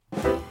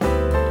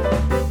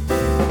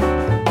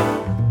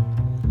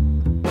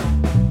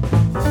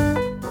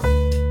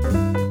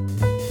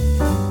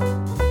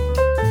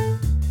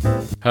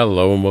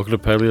Hello and welcome to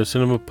Paleo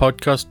Cinema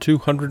Podcast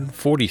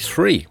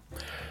 243.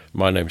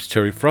 My name is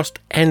Terry Frost,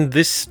 and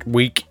this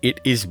week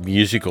it is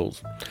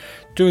musicals.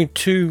 Doing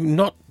two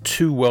not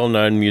too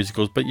well-known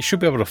musicals, but you should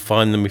be able to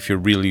find them if you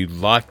really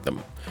like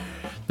them.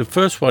 The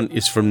first one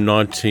is from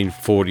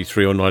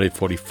 1943 or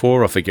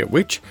 1944, I forget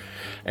which,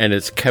 and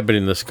it's Cabin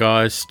in the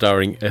Sky,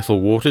 starring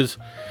Ethel Waters,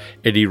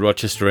 Eddie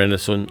Rochester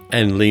Anderson,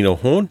 and Lena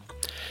Horne.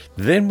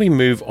 Then we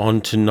move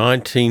on to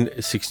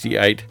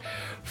 1968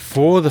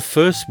 for the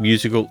first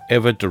musical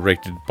ever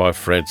directed by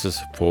Francis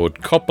Ford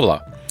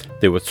Coppola.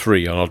 There were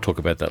three, and I'll talk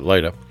about that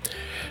later.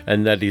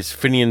 And that is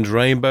Finian's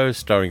Rainbow,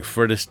 starring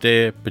Fred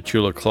Astaire,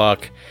 Petula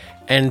Clark,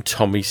 and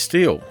Tommy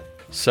Steele.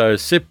 So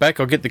sit back,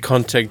 I'll get the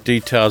contact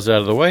details out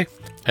of the way,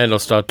 and I'll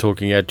start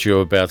talking at you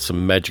about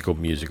some magical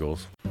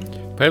musicals.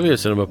 Paleo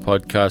Cinema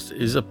Podcast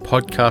is a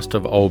podcast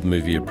of old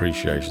movie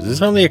appreciation.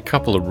 There's only a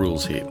couple of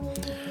rules here.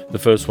 The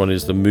first one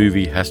is the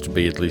movie has to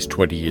be at least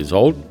 20 years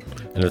old,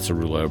 and it's a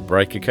rule I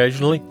break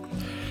occasionally.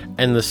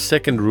 And the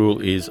second rule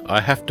is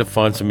I have to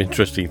find some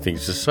interesting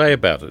things to say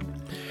about it.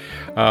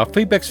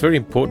 Feedback's very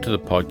important to the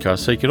podcast,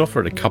 so you can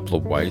offer it a couple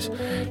of ways.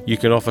 You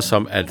can offer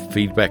some at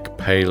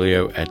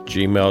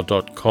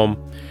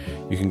feedbackpaleo@gmail.com.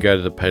 You can go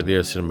to the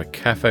Paleo Cinema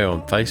Cafe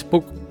on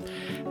Facebook.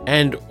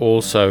 And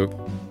also,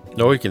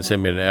 or you can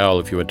send me an owl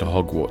if you went to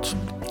Hogwarts.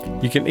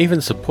 You can even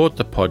support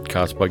the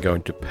podcast by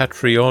going to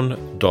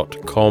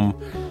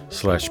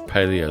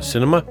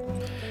patreon.com/paleocinema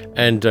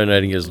and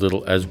donating as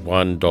little as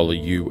 $1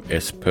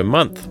 US per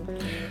month.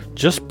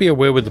 Just be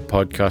aware with the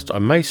podcast, I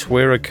may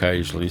swear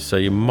occasionally, so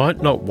you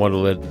might not want to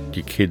let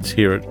your kids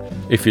hear it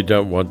if you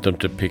don't want them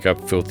to pick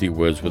up filthy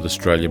words with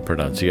Australian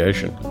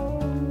pronunciation.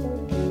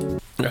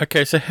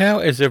 Okay, so how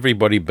has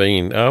everybody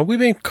been? We've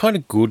been kind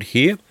of good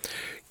here,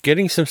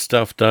 getting some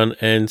stuff done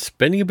and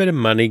spending a bit of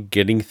money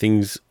getting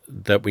things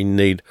that we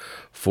need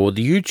for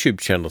the YouTube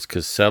channels,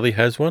 because Sally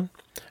has one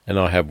and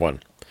I have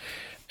one.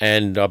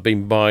 And I've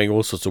been buying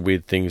all sorts of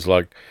weird things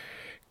like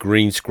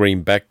green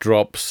screen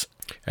backdrops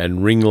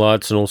and ring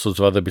lights and all sorts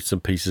of other bits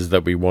and pieces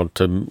that we want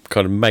to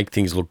kind of make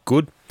things look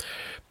good.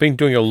 Been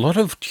doing a lot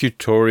of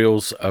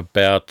tutorials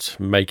about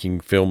making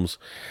films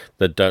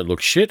that don't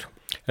look shit.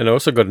 And I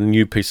also got a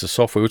new piece of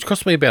software which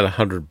cost me about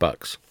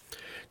 $100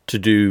 to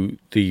do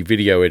the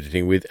video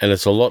editing with, and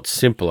it's a lot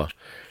simpler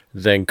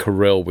than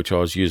Corel, which I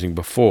was using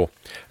before.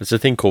 It's a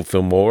thing called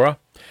Filmora,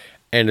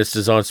 and it's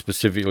designed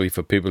specifically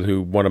for people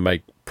who want to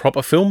make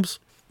proper films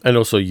and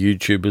also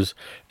YouTubers.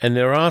 And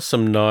there are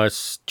some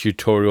nice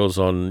tutorials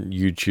on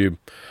YouTube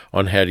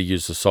on how to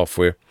use the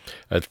software,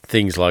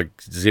 things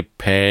like zip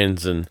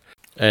pans and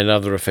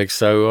other effects.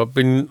 So I've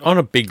been on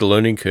a big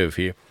learning curve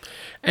here,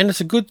 and it's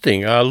a good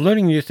thing.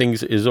 Learning new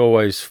things is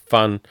always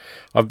fun.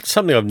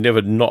 Something I've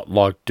never not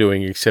liked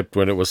doing, except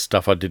when it was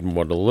stuff I didn't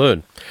want to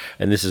learn.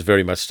 And this is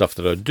very much stuff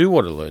that I do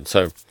want to learn,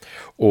 so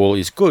all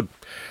is good.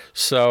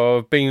 So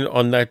I've been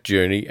on that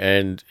journey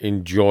and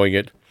enjoying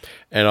it.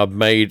 And I've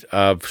made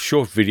a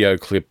short video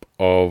clip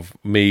of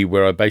me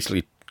where I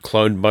basically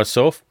cloned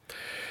myself.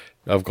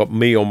 I've got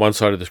me on one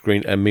side of the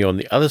screen and me on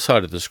the other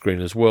side of the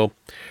screen as well,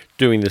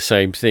 doing the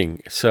same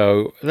thing.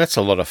 So that's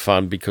a lot of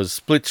fun, because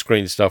split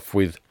screen stuff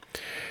with...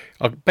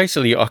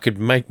 Basically, I could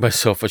make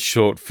myself a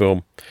short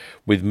film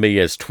with me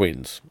as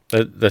twins.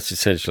 That's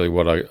essentially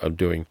what I'm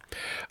doing.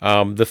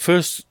 The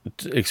first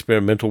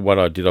experimental one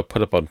I did, I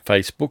put up on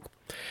Facebook.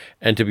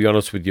 And to be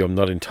honest with you, I'm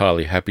not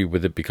entirely happy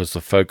with it because the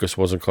focus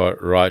wasn't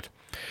quite right.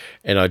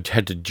 And I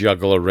had to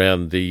juggle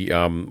around the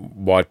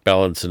white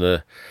balance and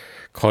the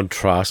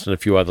contrast and a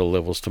few other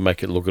levels to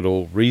make it look at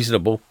all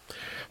reasonable.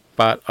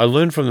 But I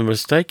learned from the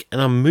mistake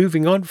and I'm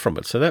moving on from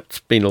it. So that's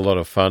been a lot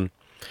of fun.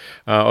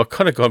 I've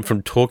kind of gone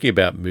from talking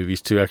about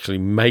movies to actually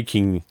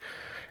making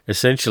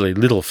essentially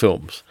little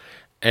films.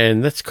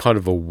 And that's kind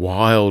of a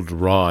wild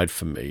ride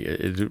for me.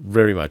 It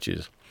very much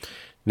is.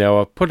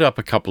 Now, I've put up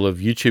a couple of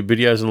YouTube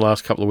videos in the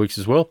last couple of weeks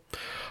as well.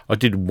 I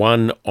did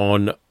one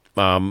on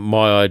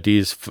my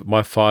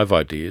 5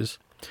 ideas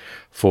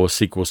for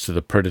sequels to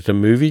the Predator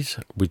movies,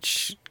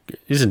 which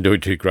isn't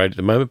doing too great at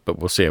the moment, but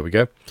we'll see how we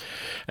go.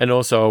 And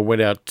also I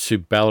went out to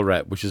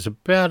Ballarat, which is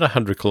about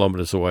 100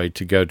 kilometres away,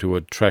 to go to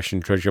a trash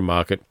and treasure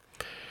market.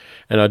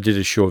 And I did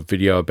a short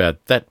video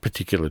about that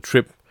particular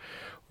trip,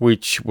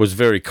 which was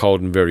very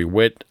cold and very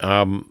wet.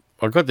 I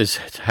got this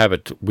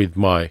habit with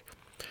my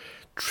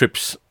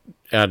trips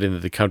out into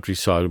the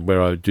countryside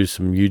where I do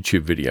some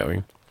YouTube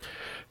videoing,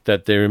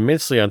 that they're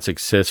immensely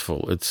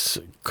unsuccessful. It's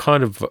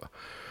kind of,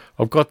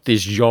 I've got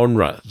this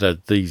genre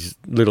that these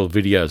little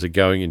videos are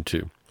going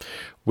into,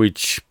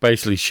 which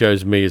basically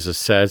shows me as a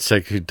sad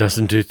sack who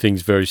doesn't do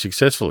things very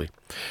successfully,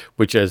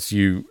 which as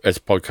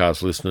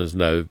podcast listeners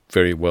know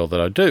very well that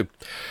I do,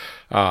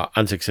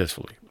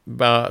 unsuccessfully.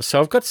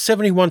 So I've got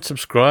 71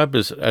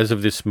 subscribers as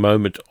of this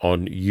moment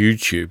on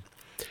YouTube.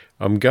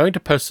 I'm going to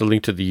post a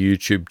link to the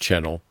YouTube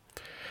channel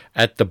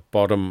at the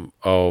bottom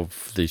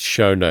of the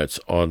show notes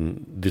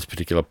on this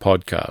particular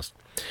podcast.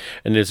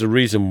 And there's a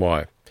reason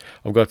why.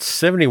 I've got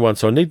 71,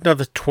 so I need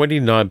another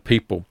 29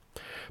 people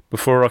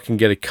before I can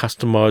get a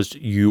customized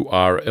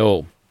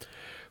URL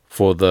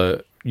for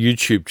the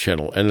YouTube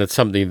channel, and that's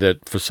something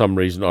that for some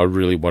reason I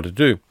really want to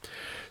do.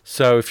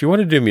 So if you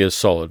want to do me a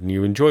solid and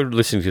you enjoy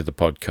listening to the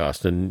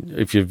podcast, and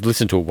if you've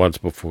listened to it once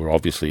before,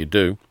 obviously you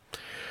do,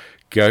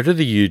 go to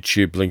the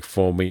YouTube link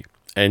for me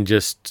and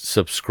just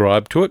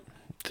subscribe to it,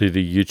 to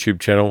the YouTube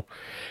channel.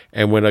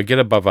 And when I get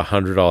above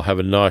 100, I'll have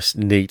a nice,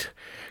 neat,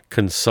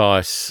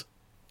 concise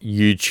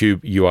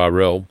YouTube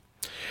URL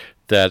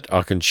that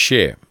I can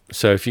share.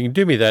 So if you can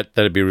do me that,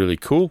 that'd be really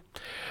cool.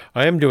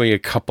 I am doing a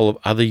couple of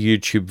other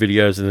YouTube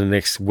videos in the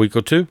next week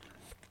or two,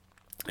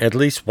 at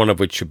least one of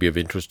which should be of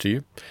interest to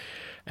you.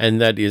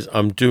 And that is,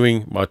 I'm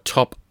doing my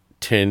top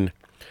 10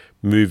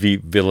 movie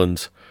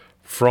villains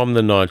from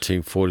the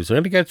 1940s. I'm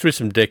going to go through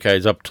some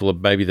decades up till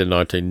maybe the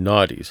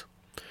 1990s.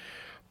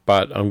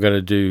 But I'm going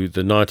to do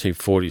the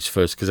 1940s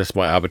first because that's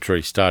my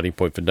arbitrary starting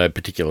point for no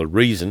particular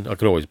reason. I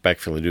can always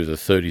backfill and do the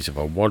 30s if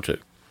I want to.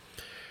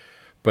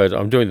 But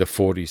I'm doing the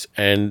 40s,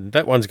 and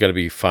that one's going to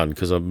be fun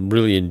because I'm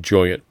really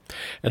enjoying it.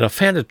 And I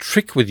found a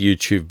trick with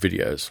YouTube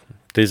videos.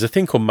 There's a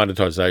thing called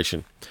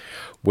monetization,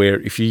 where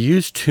if you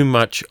use too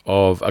much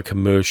of a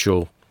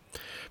commercial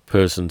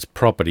person's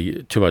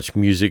property, too much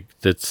music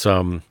that's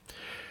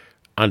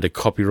under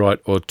copyright,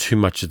 or too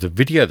much of the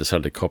video that's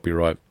under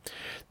copyright,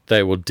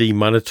 they will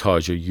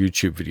demonetize your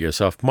YouTube video.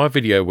 So if my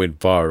video went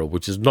viral,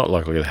 which is not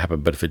likely to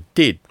happen, but if it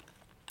did,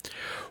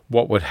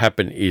 what would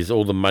happen is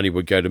all the money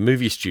would go to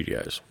movie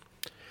studios.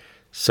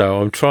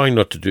 So I'm trying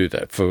not to do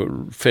that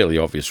for fairly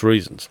obvious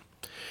reasons.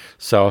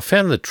 So I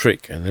found the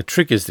trick, and the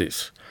trick is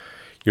this.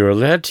 You're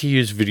allowed to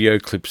use video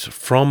clips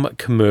from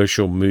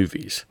commercial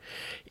movies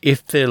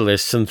if they're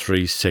less than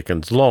 3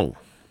 seconds long.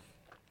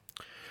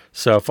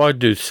 So if I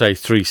do, say,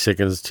 3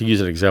 seconds, to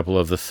use an example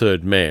of The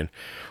Third Man,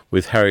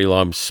 with Harry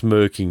Lime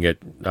smirking at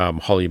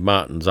Holly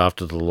Martins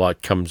after the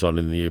light comes on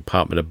in the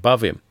apartment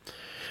above him,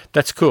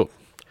 that's cool.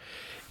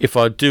 If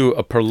I do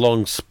a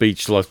prolonged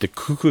speech like the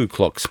cuckoo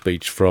clock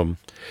speech from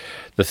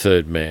The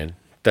Third Man,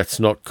 that's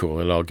not cool,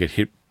 and I'll get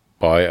hit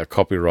by a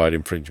copyright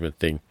infringement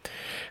thing,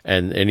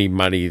 and any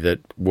money that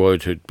were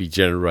to be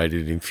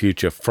generated in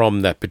future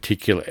from that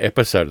particular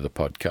episode of the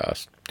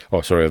podcast,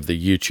 of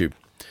the YouTube,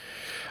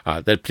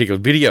 that particular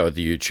video of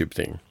the YouTube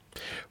thing,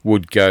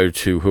 would go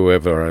to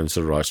whoever owns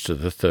the rights to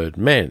The Third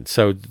Man.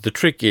 So the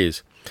trick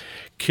is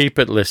keep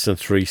it less than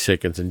 3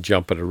 seconds and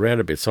jump it around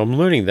a bit. So I'm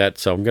learning that,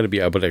 so I'm going to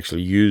be able to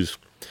actually use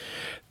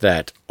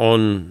that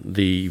on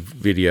the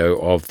video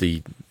of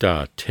the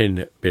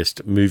 10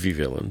 best movie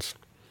villains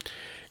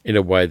in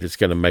a way that's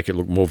going to make it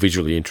look more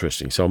visually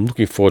interesting. So I'm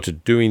looking forward to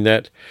doing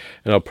that,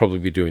 and I'll probably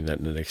be doing that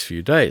in the next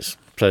few days.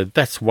 So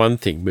that's one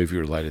thing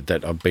movie-related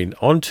that I've been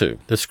onto.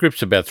 The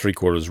script's about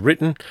 3/4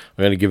 written.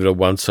 I'm going to give it a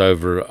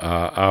once-over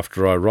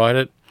after I write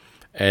it,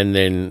 and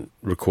then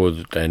record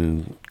it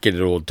and get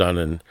it all done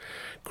and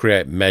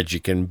create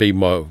magic and be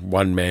my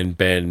one-man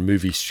band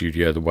movie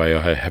studio the way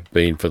I have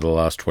been for the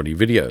last 20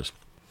 videos.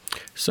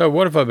 So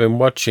what have I been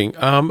watching?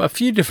 A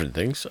few different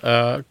things,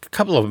 a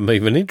couple of them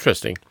even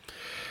interesting.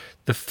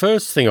 The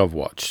first thing I've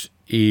watched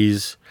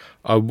is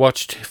I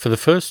watched for the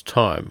first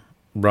time,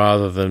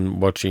 rather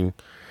than watching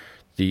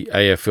the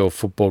AFL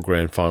football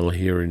grand final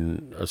here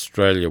in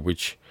Australia,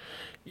 which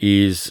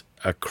is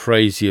a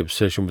crazy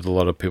obsession with a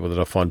lot of people that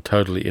I find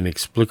totally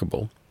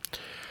inexplicable.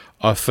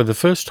 I, for the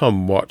first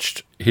time,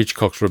 watched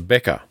Hitchcock's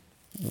Rebecca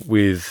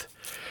with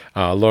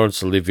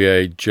Laurence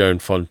Olivier, Joan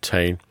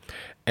Fontaine,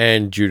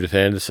 and Judith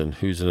Anderson,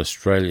 who's an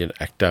Australian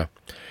actor.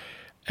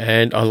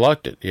 And I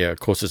liked it. Yeah, of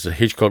course, it's a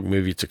Hitchcock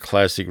movie. It's a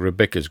classic.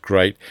 Rebecca's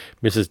great.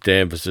 Mrs.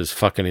 Danvers is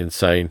fucking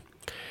insane.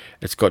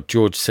 It's got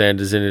George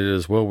Sanders in it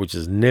as well, which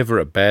is never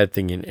a bad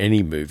thing in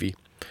any movie.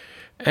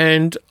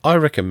 And I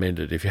recommend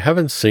it. If you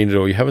haven't seen it,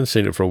 or you haven't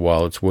seen it for a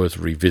while, it's worth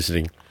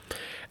revisiting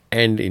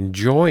and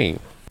enjoying.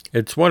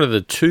 It's one of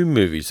the 2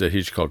 movies that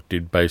Hitchcock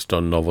did based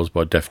on novels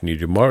by Daphne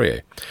du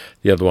Maurier,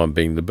 the other one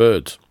being The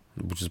Birds,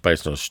 which is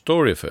based on a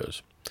story of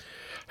hers. I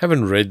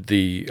haven't read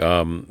the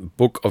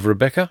book of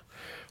Rebecca,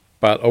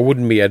 but I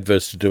wouldn't be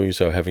adverse to doing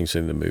so having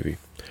seen the movie.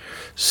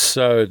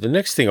 So the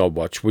next thing I'll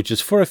watch, which is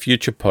for a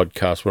future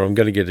podcast where I'm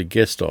going to get a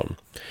guest on,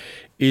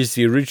 is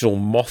the original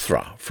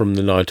Mothra from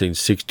the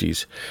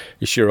 1960s.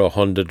 Ishiro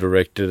Honda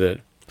directed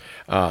it.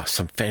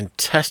 Some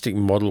fantastic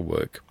model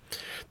work.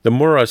 The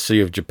more I see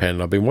of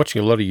Japan, I've been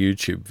watching a lot of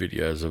YouTube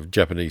videos of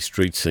Japanese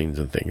street scenes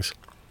and things,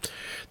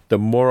 the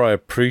more I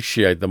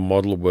appreciate the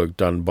model work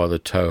done by the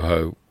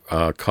Toho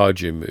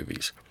kaiju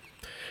movies.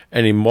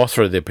 And in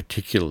Mothra, they're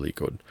particularly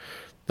good.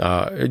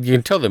 You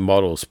can tell they're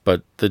models,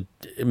 but the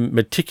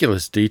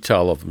meticulous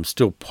detail of them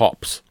still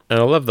pops. And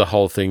I love the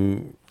whole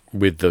thing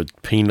with the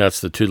Peanuts,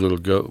 the 2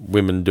 little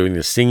women doing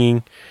the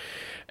singing,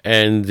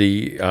 and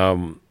the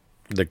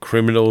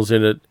criminals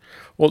in it.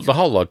 Well, the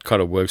whole lot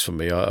kind of works for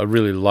me. I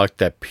really like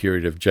that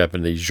period of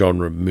Japanese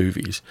genre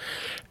movies.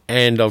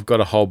 And I've got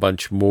a whole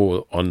bunch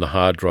more on the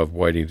hard drive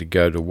waiting to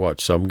go to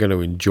watch. So I'm going to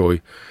enjoy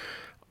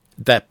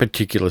that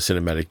particular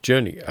cinematic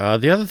journey.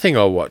 The other thing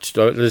I watched,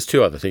 there's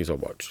 2 other things I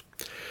watched.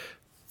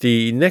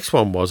 The next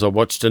one was I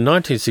watched a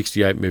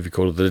 1968 movie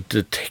called The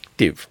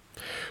Detective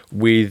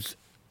with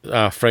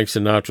Frank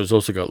Sinatra's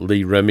also got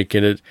Lee Remick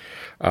in it,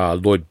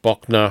 Lloyd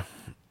Bochner.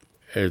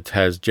 It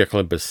has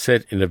Jacqueline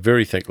Bisset in a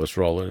very thankless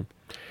role in it.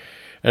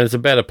 And it's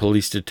about a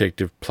police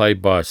detective played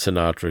by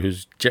Sinatra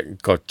who's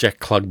got Jack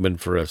Klugman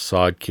for a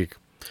sidekick,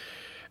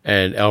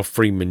 and Al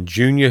Freeman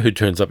Jr., who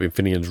turns up in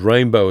Finnegan's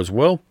Rainbow as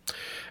well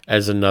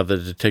as another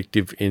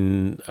detective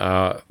in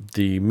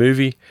the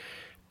movie.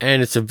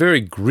 And it's a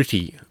very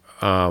gritty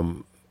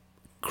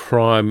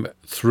crime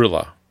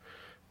thriller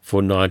for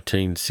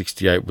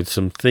 1968 with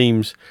some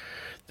themes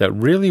that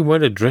really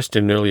weren't addressed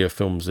in earlier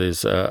films.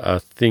 There's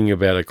a thing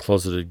about a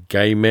closeted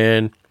gay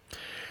man.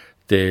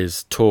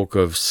 There's talk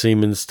of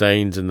semen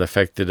stains and the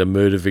fact that a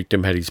murder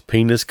victim had his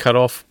penis cut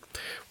off,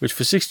 which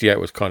for 68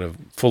 was kind of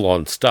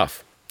full-on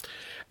stuff.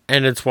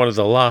 And it's one of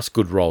the last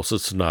good roles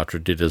that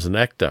Sinatra did as an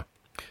actor.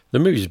 The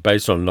movie is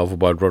based on a novel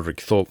by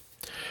Roderick Thorp,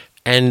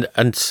 and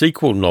a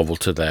sequel novel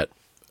to that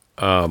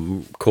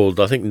called,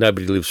 I think,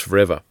 Nobody Lives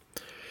Forever,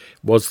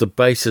 was the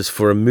basis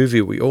for a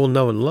movie we all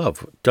know and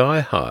love, Die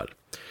Hard.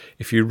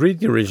 If you read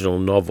the original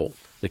novel,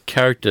 the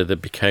character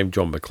that became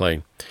John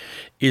McClane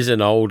is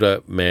an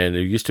older man who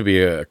used to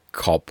be a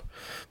cop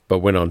but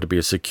went on to be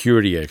a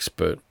security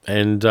expert.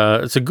 And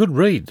it's a good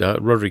read,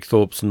 Roderick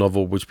Thorp's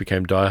novel, which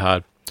became Die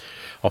Hard.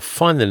 I'll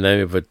find the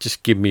name of it.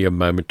 Just give me a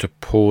moment to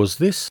pause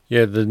this.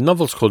 Yeah, the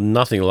novel's called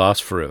Nothing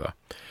Lasts Forever.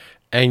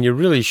 And you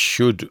really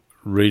should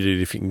read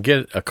it if you can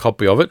get a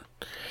copy of it.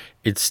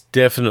 It's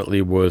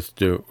definitely worth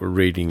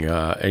reading.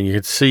 And you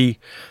can see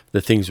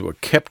the things that were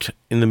kept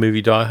in the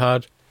movie Die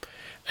Hard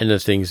and the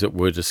things that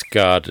were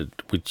discarded,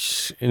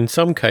 which in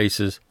some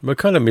cases were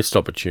kind of missed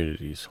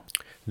opportunities.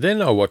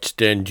 Then I watched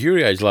Dan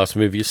Durier's last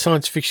movie, a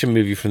science fiction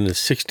movie from the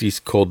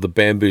 60s called The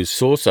Bamboo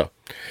Saucer,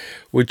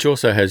 which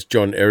also has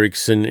John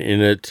Erickson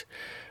in it.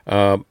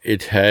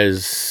 It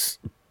has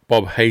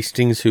Bob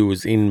Hastings, who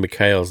was in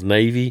McHale's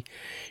Navy,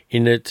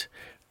 in it,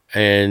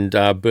 and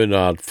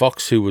Bernard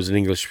Fox, who was an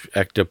English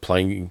actor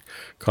playing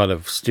kind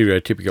of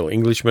stereotypical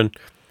Englishman.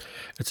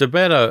 It's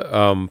about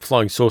a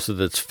flying saucer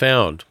that's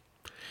found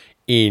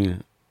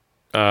in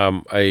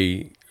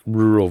a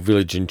rural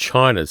village in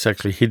China. It's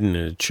actually hidden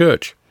in a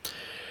church.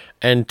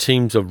 And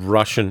teams of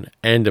Russian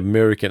and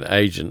American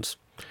agents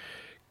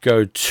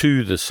go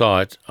to the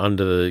site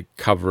under the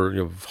cover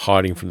of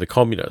hiding from the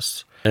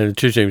communists. And the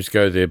two teams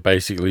go there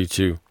basically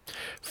to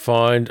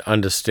find,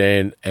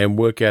 understand, and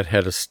work out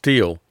how to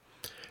steal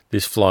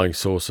this flying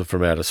saucer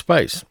from outer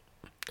space.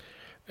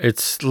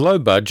 It's low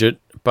budget,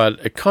 but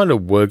it kind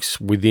of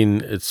works within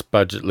its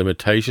budget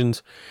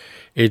limitations.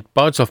 It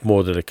bites off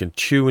more than it can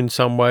chew in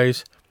some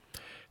ways.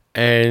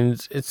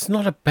 And it's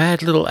not a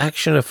bad little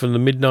actioner from the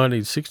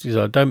mid-1960s.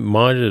 I don't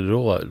mind it at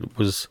all. It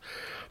was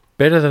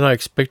better than I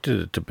expected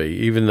it to be,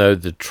 even though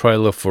the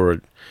trailer for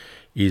it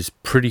is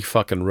pretty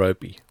fucking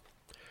ropey.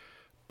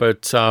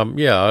 But,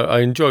 I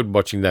enjoyed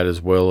watching that as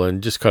well,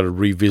 and just kind of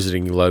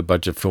revisiting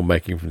low-budget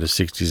filmmaking from the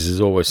 60s is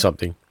always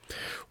something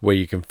where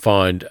you can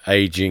find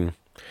aging,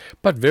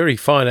 but very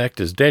fine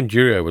actors. Dan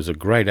Durier was a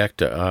great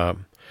actor.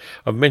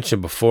 I've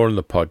mentioned before in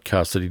the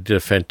podcast that he did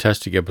a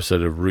fantastic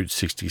episode of Route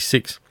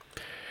 66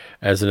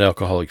 as an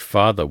alcoholic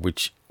father,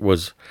 which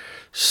was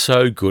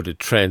so good it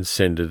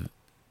transcended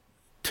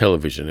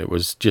television. It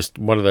was just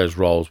one of those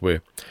roles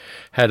where,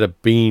 had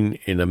it been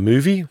in a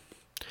movie,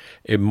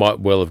 it might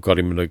well have got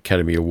him an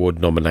Academy Award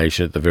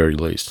nomination at the very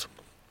least.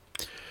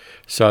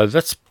 So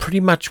that's pretty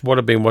much what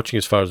I've been watching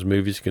as far as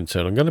movies are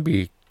concerned. I'm going to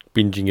be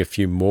binging a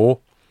few more.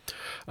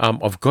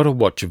 I've got to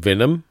watch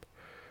Venom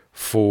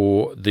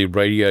for the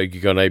radio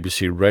gig on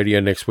ABC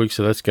Radio next week,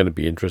 so that's going to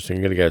be interesting.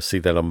 I'm going to go see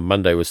that on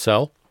Monday with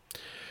Sal.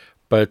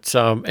 But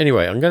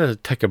anyway, I'm going to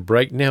take a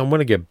break now, and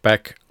when I get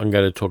back, I'm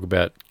going to talk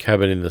about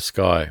Cabin in the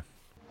Sky.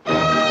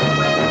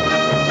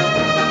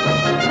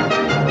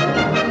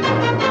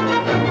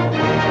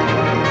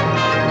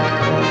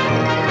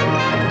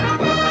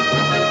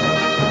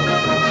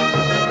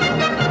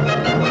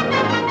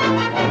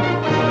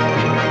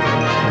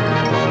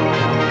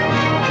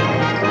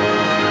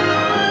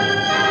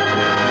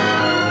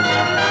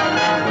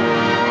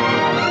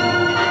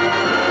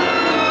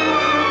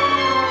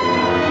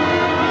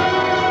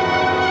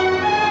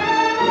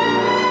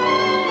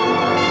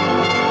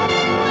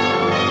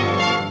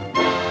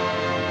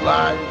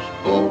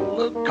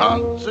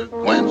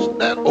 Consequence,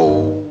 that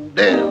old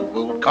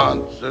devil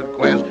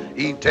consequence,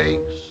 he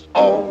takes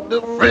all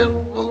the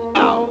frivolous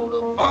out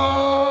of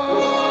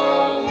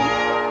fun.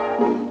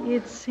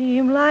 It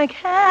seemed like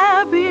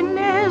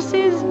happiness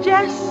is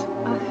just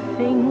a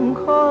thing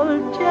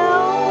called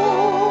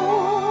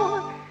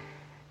Joe.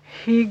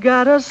 He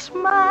got a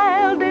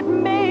smile that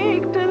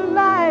make the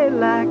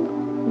lilac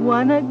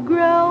wanna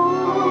grow.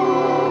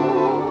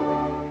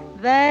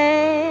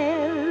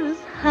 There's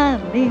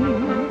honey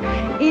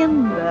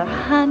in the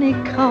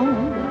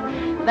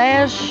honeycomb,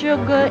 there's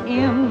sugar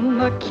in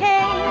the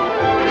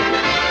cane,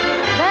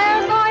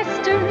 there's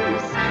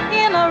oysters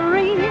in a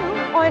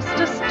real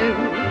oyster stew,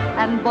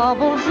 and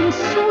bubbles in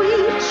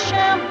sweet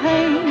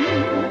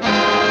champagne.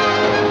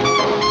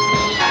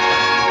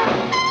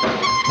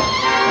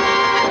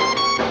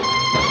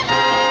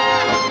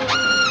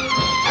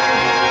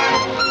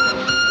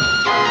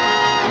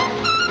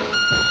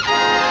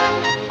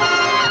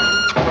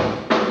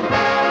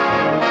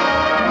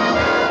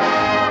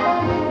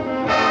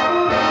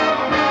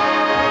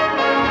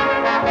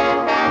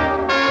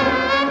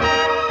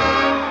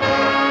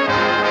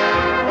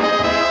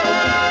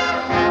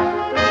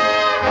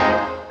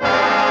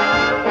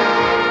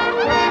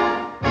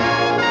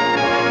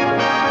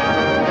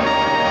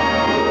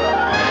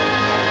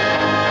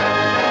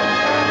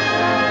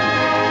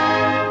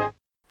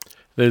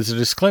 There's a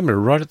disclaimer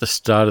right at the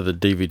start of the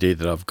DVD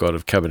that I've got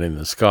of Cabin in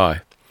the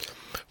Sky,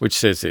 which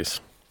says this,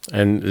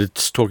 and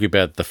it's talking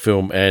about the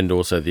film and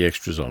also the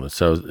extras on it,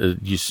 so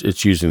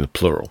it's using the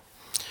plural.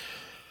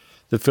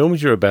 The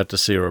films you're about to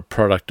see are a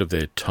product of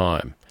their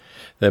time.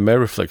 They may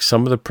reflect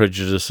some of the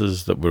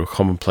prejudices that were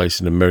commonplace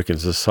in American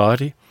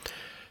society,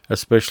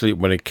 especially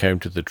when it came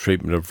to the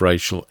treatment of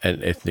racial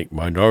and ethnic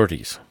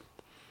minorities.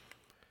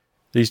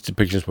 These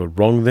depictions were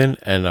wrong then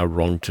and are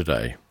wrong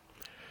today.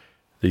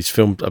 These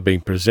films are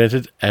being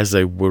presented as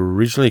they were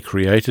originally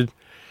created,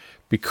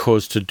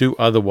 because to do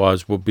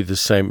otherwise would be the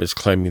same as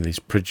claiming these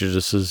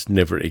prejudices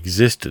never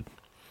existed.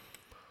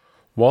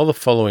 While the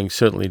following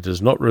certainly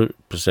does not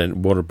represent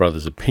Warner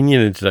Brothers' opinion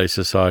in today's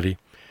society,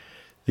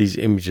 these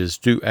images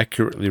do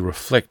accurately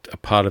reflect a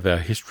part of our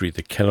history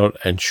that cannot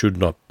and should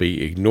not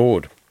be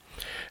ignored.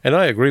 And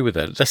I agree with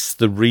that. That's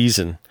the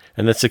reason,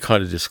 and that's the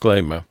kind of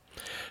disclaimer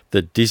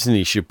that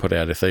Disney should put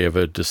out if they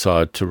ever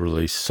decide to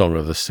release Song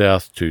of the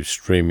South to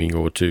streaming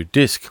or to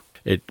disc.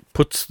 It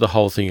puts the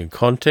whole thing in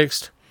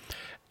context,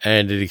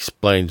 and it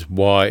explains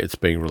why it's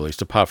being released,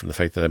 apart from the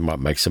fact that they might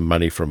make some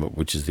money from it,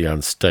 which is the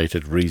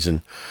unstated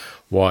reason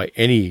why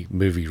any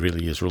movie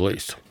really is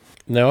released.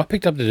 Now, I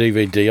picked up the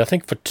DVD, I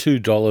think for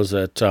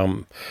 $2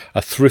 at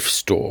a thrift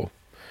store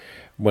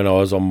when I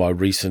was on my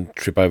recent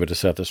trip over to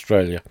South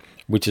Australia,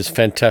 which is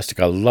fantastic.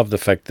 I love the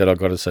fact that I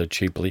got it so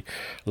cheaply.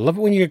 I love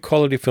it when you get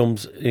quality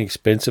films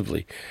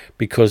inexpensively,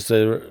 because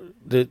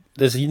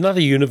there's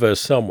another universe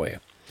somewhere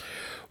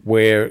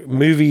where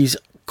movies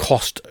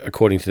cost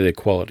according to their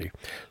quality.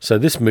 So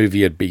this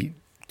movie would be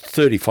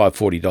 $35,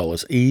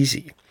 $40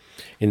 easy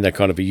in that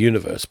kind of a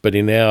universe, but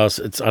in ours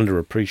it's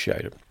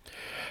underappreciated.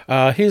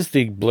 Here's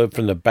the blurb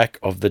from the back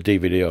of the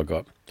DVD I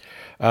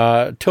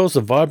got. Tells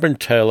the vibrant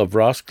tale of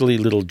rascally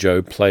little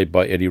Joe, played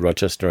by Eddie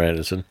Rochester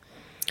Anderson,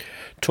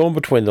 torn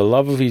between the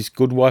love of his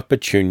good wife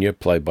Petunia,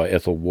 played by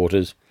Ethel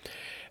Waters,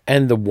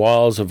 and the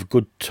wiles of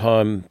good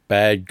time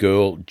bad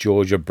girl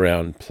Georgia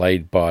Brown,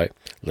 played by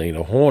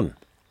Lena Horne.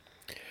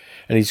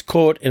 And he's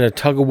caught in a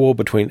tug-of-war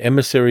between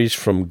emissaries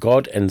from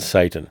God and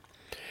Satan.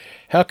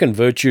 How can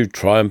virtue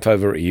triumph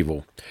over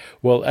evil?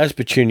 Well, as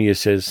Petunia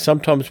says,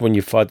 sometimes when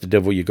you fight the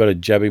devil, you've got to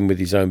jab him with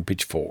his own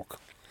pitchfork.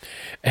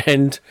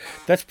 And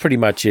that's pretty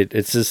much it.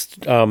 It's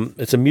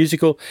a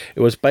musical.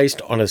 It was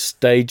based on a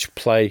stage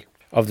play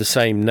of the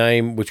same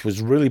name, which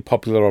was really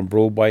popular on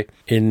Broadway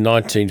in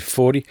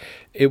 1940.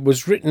 It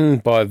was written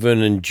by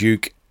Vernon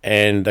Duke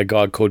and a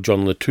guy called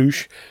John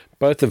Latouche,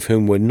 both of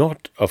whom were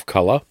not of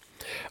colour.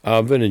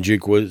 Vernon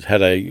Duke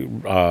had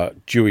a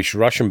Jewish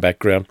Russian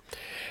background,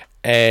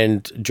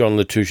 and John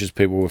Latouche's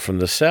people were from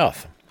the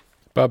South.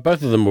 But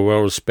both of them were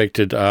well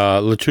respected.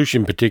 Latouche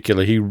in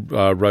particular, he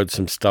wrote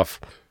some stuff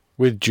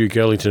with Duke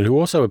Ellington, who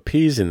also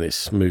appears in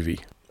this movie.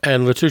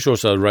 And Latouche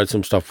also wrote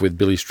some stuff with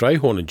Billy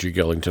Strayhorn and Duke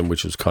Ellington,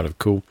 which was kind of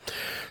cool.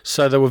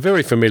 So they were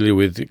very familiar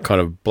with kind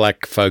of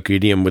black folk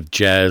idiom, with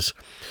jazz,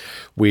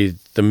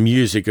 with the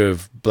music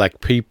of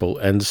black people.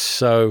 And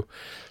so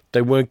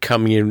they weren't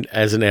coming in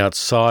as an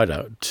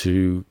outsider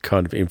to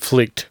kind of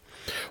inflict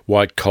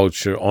white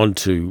culture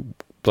onto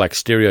black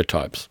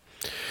stereotypes,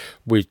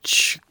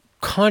 which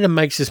kind of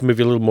makes this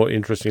movie a little more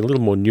interesting, a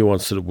little more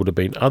nuanced than it would have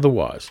been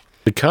otherwise.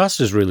 The cast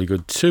is really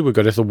good too. We've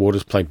got Ethel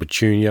Waters playing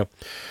Petunia,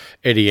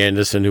 Eddie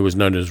Anderson, who was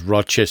known as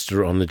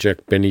Rochester on the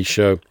Jack Benny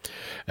Show,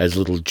 as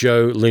Little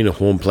Joe, Lena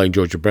Horne playing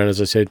Georgia Brown,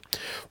 as I said.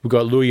 We've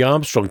got Louis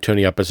Armstrong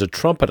turning up as a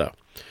trumpeter.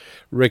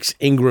 Rex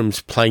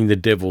Ingram's playing the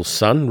Devil's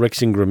Son.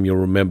 Rex Ingram, you'll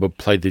remember,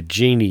 played the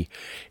genie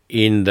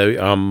in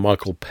the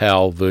Michael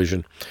Powell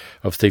version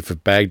of Thief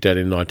of Baghdad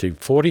in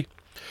 1940.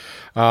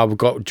 We've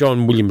got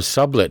John William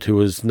Sublett, who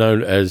was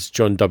known as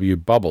John W.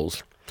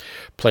 Bubbles,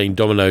 playing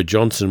Domino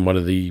Johnson, one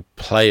of the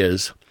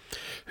players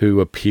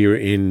who appear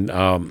in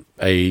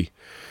a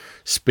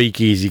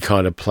speakeasy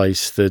kind of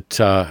place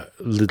that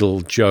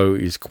little Joe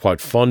is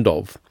quite fond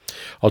of.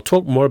 I'll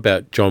talk more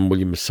about John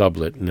William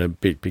Sublett in a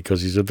bit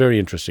because he's a very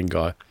interesting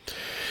guy.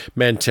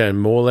 Mantan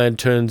Moreland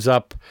turns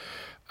up.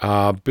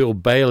 Bill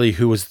Bailey,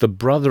 who was the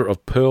brother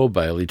of Pearl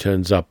Bailey,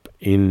 turns up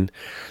in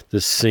the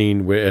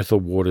scene where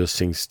Ethel Waters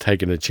sings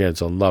Taking a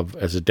Chance on Love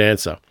as a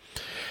dancer.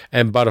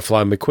 And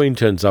Butterfly McQueen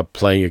turns up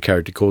playing a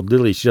character called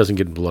Lily. She doesn't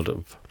get a lot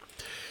of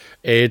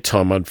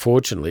airtime,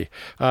 unfortunately.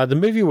 The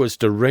movie was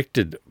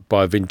directed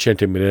by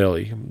Vincente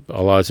Minnelli,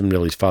 Eliza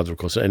Minnelli's father, of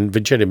course, and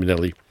Vincente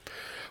Minnelli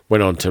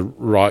went on to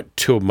write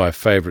two of my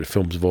favourite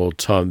films of all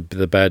time,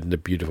 The Bad and the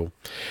Beautiful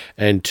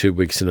and 2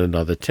 Weeks in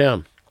Another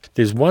Town.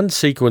 There's one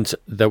sequence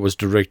that was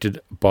directed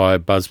by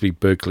Busby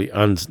Berkeley,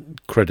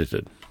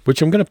 uncredited,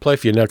 which I'm going to play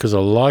for you now because I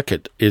like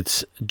it.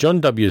 It's John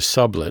W.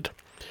 Sublett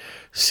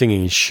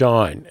singing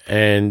Shine,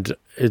 and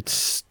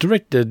it's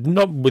directed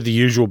not with the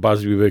usual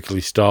Busby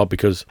Berkeley style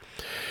because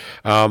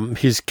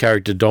his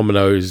character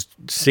Domino is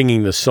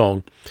singing the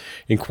song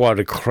in quite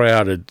a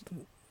crowded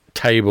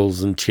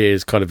tables and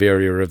chairs kind of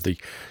area of the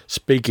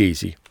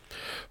speakeasy.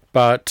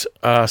 But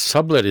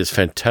Sublett is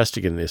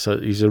fantastic in this.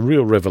 He's a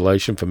real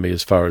revelation for me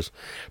as far as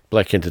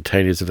black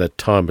entertainers of that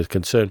time is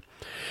concerned.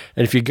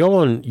 And if you go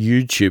on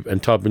YouTube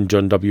and type in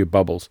John W.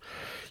 Bubbles,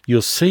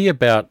 you'll see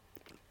about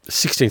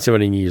 16,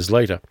 17 years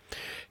later,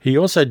 he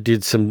also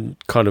did some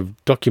kind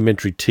of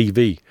documentary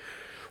TV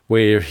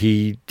where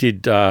he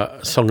did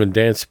song and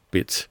dance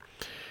bits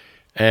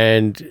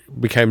and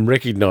became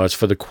recognised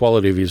for the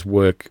quality of his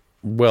work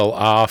well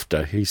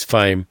after his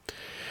fame,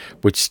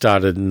 which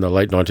started in the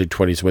late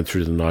 1920s, went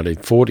through the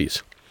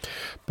 1940s.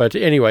 But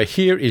anyway,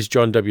 here is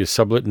John W.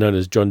 Sublett, known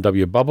as John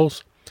W.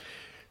 Bubbles,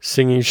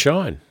 singing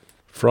Shine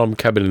from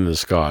Cabin in the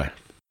Sky.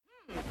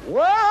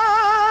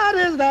 What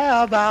is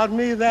there about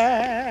me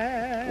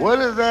that What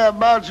is there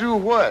about you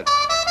what?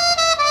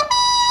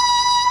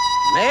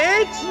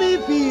 makes me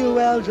feel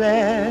well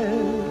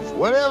dressed?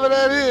 Whatever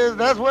that is,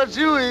 that's what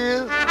you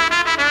is.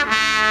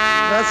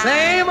 The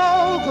same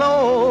old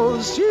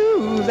clothes,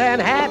 shoes,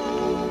 and hat,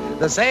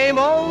 the same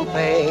old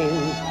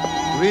things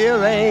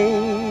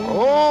rearranged.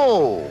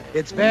 Oh,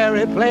 It's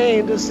very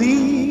plain to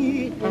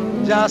see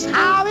just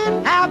how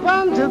it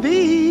happened to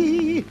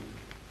be.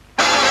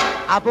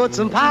 I put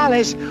some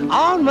polish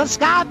on my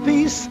sky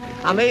piece.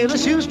 I made a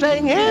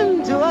shoestring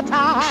into a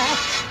tie.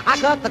 I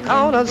cut the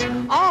corners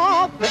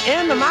off the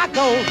end of my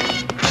coat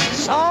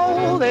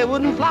so they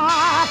wouldn't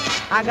fly.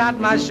 I got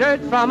my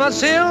shirt from a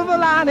silver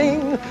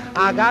lining.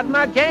 I got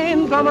my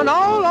cane from an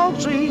old oak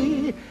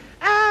tree.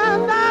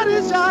 And that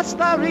is just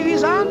the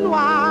reason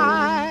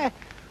why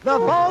the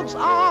folks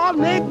all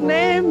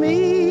nickname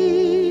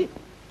me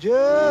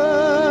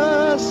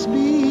Just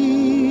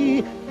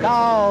because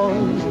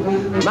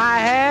my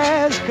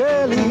hair's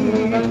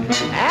curly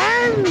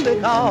and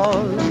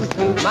because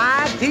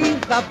my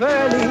teeth are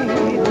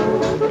pearly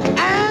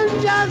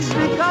and just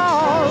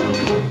because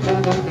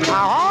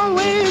I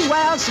always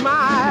wear a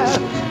smile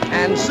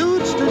and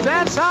suits to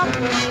dress up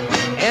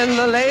in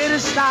the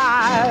latest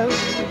style.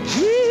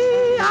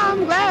 Gee,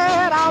 I'm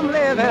glad I'm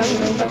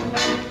living.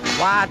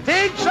 Why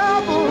take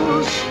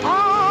troubles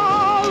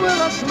all with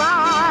a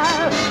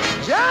smile?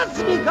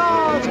 Just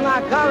because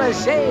my color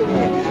shade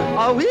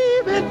a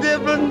wee bit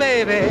different,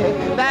 baby.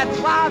 That's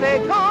why they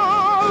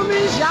call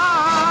me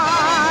Shine.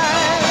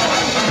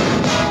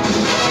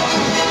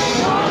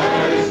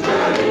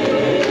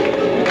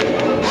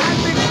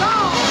 And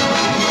because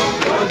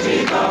your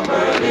teeth are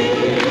pearly,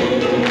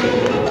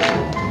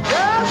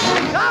 just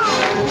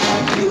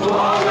because you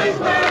always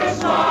wear a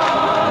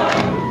smile,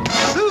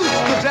 suits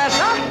to dress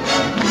up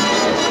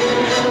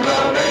in the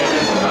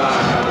latest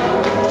style.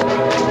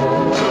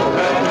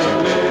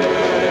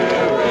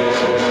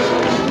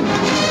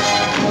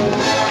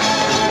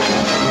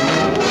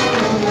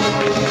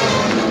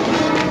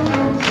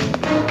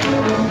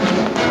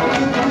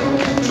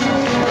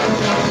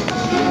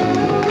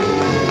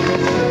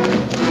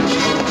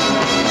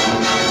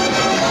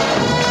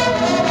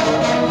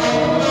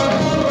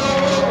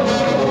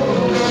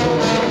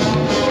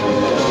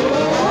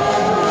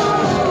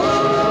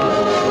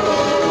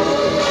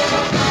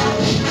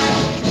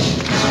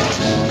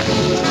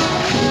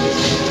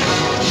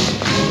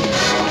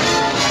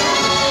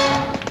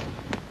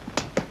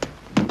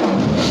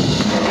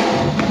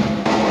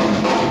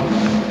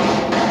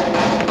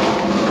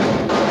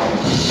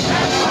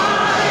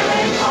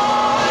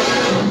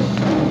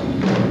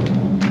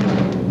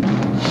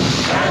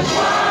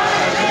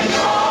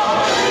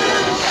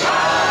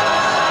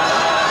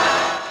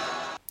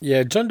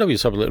 Yeah, John W.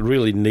 Sublett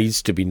really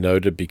needs to be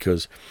noted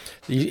because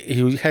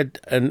he had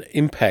an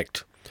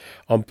impact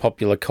on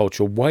popular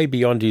culture way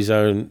beyond his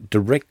own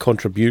direct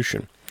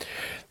contribution.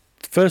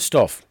 First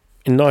off,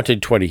 in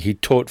 1920, he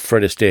taught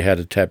Fred Astaire how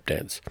to tap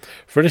dance.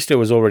 Fred Astaire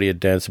was already a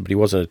dancer, but he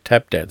wasn't a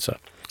tap dancer.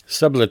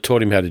 Sublett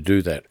taught him how to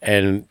do that,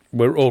 and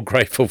we're all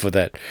grateful for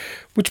that,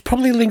 which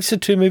probably links the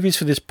two movies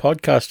for this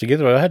podcast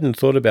together. I hadn't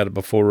thought about it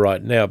before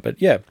right now,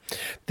 but yeah,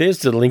 there's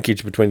the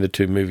linkage between the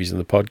two movies and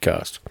the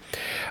podcast.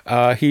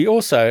 He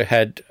also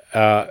had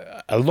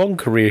a long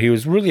career. He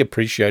was really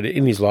appreciated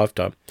in his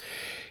lifetime.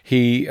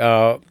 He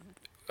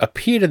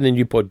appeared in the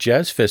Newport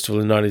Jazz Festival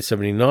in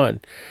 1979,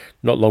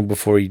 not long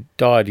before he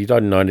died. He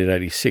died in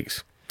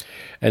 1986.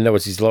 And that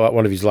was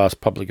one of his last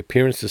public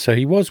appearances. So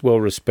he was well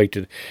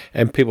respected,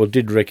 and people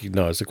did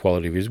recognise the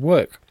quality of his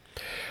work.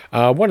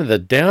 One of the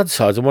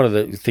downsides, and one of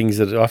the things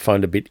that I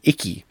find a bit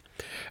icky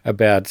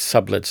about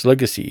Sublett's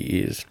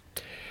legacy is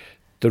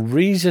the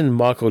reason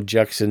Michael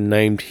Jackson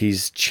named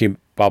his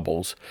chimp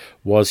Bubbles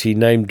was he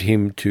named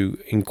him to,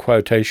 in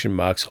quotation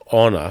marks,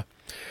 honour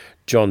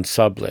John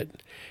Sublett.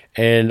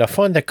 And I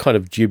find that kind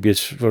of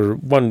dubious for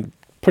one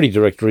pretty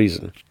direct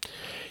reason.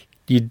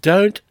 You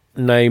don't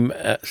name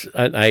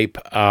an ape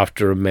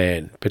after a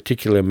man,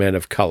 particularly a man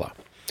of colour.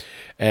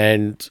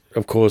 And,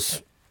 of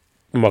course,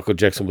 Michael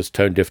Jackson was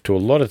tone deaf to a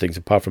lot of things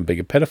apart from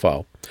being a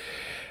pedophile.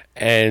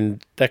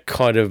 And that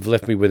kind of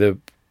left me with a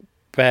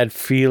bad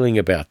feeling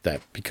about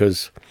that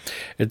because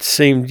it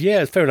seemed,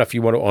 yeah, fair enough,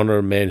 you want to honour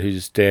a man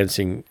who's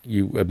dancing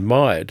you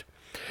admired,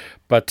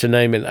 but to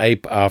name an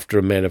ape after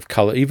a man of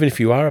colour, even if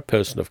you are a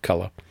person of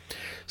colour,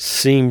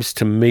 seems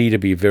to me to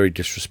be very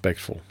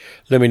disrespectful.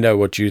 Let me know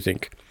what you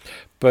think.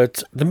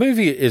 But the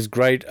movie is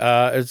great.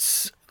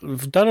 It's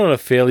done on a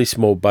fairly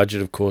small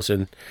budget, of course,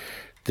 and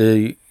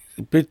the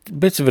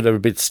bits of it are a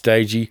bit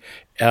stagey.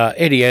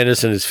 Eddie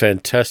Anderson is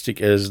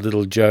fantastic as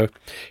Little Joe.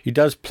 He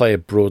does play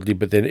it broadly,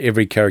 but then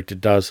every character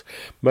does,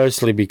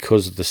 mostly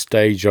because of the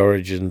stage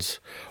origins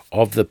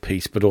of the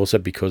piece, but also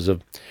because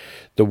of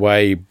the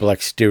way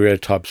black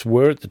stereotypes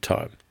were at the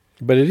time.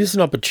 But it is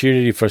an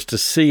opportunity for us to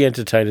see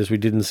entertainers we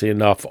didn't see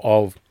enough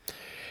of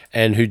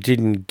and who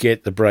didn't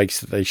get the breaks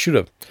that they should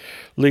have.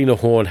 Lena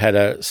Horne had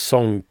a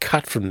song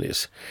cut from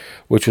this,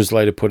 which was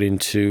later put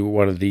into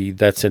one of the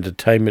That's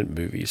Entertainment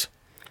movies,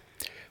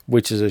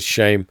 which is a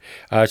shame.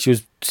 She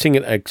was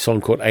singing a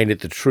song called Ain't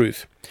It the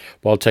Truth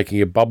while taking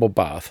a bubble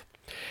bath,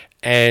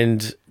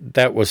 and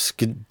that was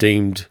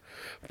deemed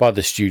by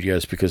the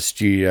studios, because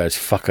studios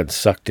fucking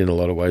sucked in a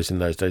lot of ways in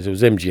those days. It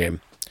was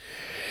MGM,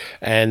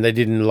 and they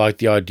didn't like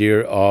the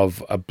idea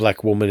of a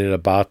black woman in a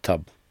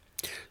bathtub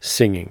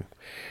singing,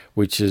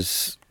 which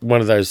is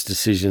one of those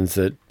decisions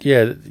that,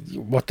 yeah,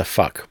 what the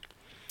fuck.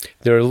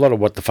 There are a lot of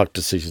what the fuck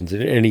decisions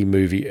in any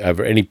movie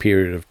over any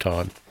period of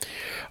time.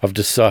 I've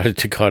decided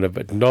to kind of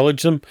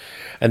acknowledge them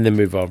and then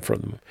move on from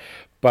them.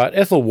 But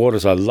Ethel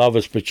Waters, I love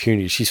as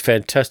Petunia. She's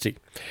fantastic.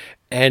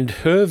 And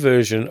her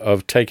version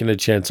of Taking a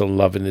Chance on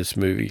Love in this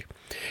movie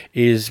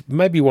is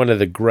maybe one of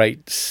the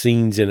great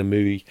scenes in a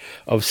movie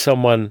of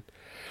someone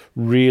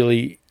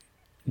really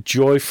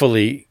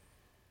joyfully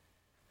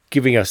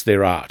giving us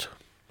their art.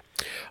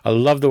 I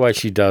love the way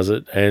she does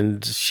it,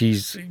 and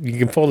you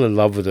can fall in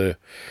love with her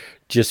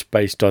just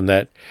based on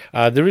that.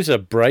 There is a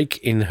break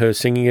in her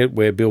singing it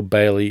where Bill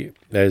Bailey,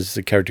 as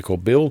the character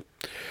called Bill,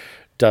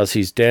 does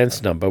his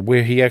dance number,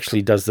 where he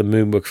actually does the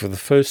moonwalk for the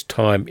first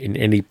time in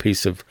any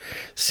piece of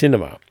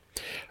cinema.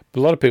 A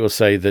lot of people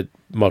say that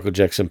Michael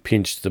Jackson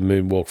pinched the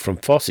moonwalk from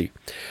Fosse,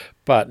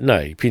 but no,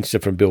 he pinched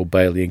it from Bill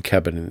Bailey in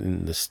Cabin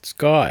in the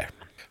Sky.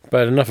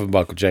 But enough of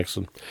Michael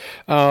Jackson.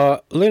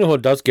 Lena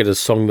Horne does get a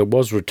song that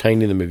was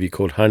retained in the movie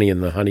called Honey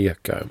and the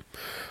Honeycomb,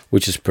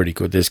 which is pretty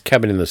good. There's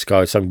Cabin in the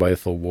Sky, sung by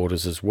Ethel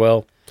Waters as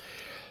well.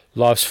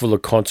 Life's Full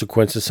of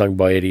Consequences, sung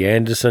by Eddie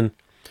Anderson.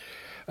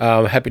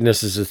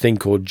 Happiness is a Thing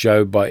Called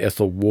Joe by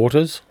Ethel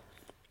Waters.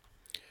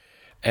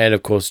 And,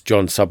 of course,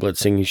 John Sublett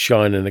singing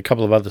Shine and a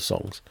couple of other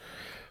songs.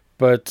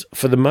 But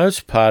for the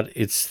most part,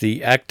 it's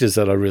the actors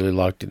that I really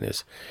liked in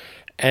this.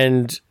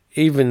 And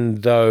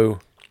even though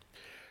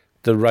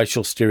the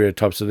racial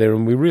stereotypes are there,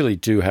 and we really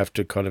do have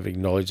to kind of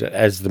acknowledge that,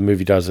 as the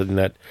movie does it in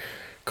that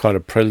kind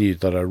of prelude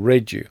that I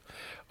read you,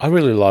 I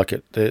really like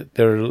it.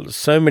 There are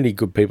so many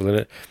good people in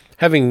it.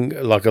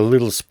 Having like a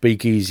little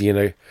speakeasy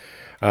in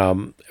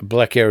a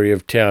black area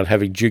of town,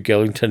 having Duke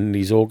Ellington and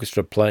his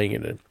orchestra playing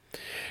in it,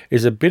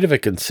 is a bit of a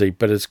conceit,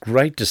 but it's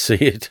great to see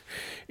it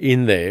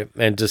in there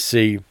and to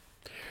see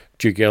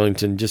Duke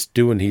Ellington just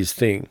doing his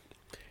thing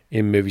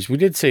in movies. We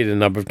did see it a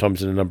number of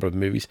times in a number of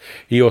movies.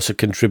 He also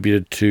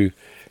contributed to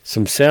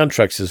some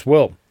soundtracks as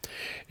well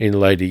in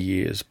later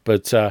years,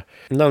 but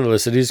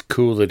nonetheless, it is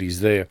cool that he's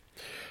there.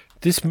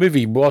 This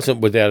movie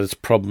wasn't without its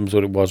problems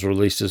when it was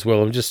released as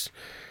well. I'm just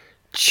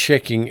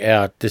checking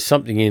out. There's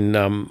something in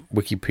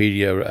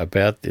Wikipedia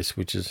about this,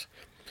 which is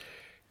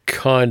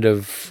kind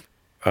of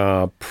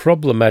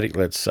problematic,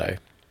 let's say.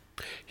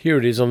 Here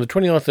it is. On the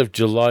 29th of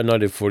July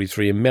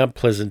 1943 in Mount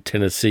Pleasant,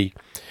 Tennessee,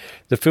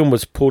 the film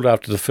was pulled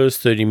after the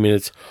first 30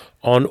 minutes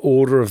on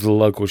order of the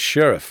local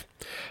sheriff.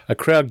 A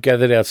crowd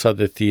gathered outside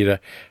the theatre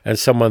and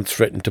someone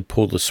threatened to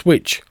pull the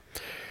switch.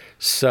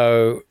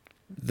 So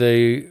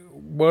there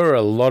were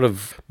a lot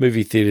of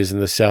movie theatres in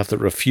the South that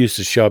refused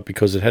to show it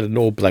because it had an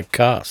all-black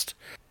cast.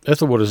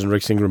 Ethel Waters and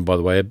Rex Ingram, by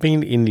the way, had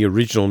been in the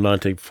original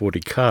 1940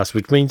 cast,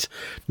 which means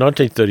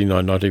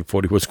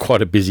 1939-1940 was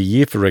quite a busy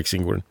year for Rex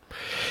Ingram.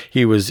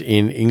 He was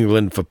in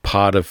England for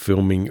part of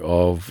filming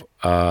of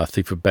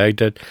Thief of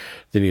Baghdad.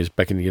 Then he was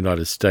back in the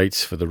United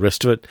States for the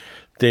rest of it.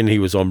 Then he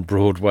was on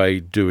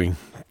Broadway doing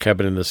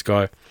Cabin in the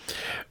Sky.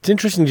 It's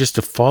interesting just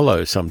to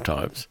follow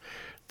sometimes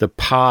the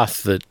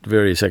path that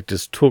various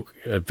actors took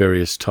at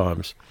various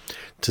times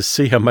to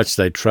see how much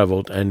they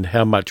travelled and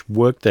how much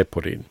work they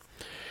put in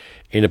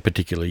a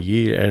particular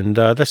year. And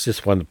that's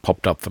just one that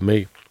popped up for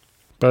me.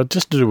 But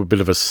just to do a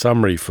bit of a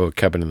summary for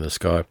Cabin in the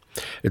Sky,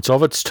 it's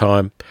of its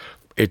time.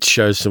 It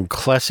shows some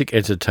classic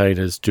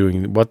entertainers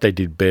doing what they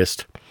did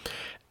best.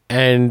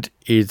 And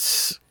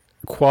it's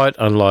quite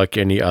unlike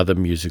any other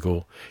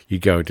musical you're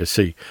going to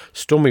see.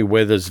 Stormy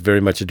Weather's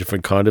very much a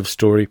different kind of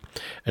story,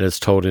 and it's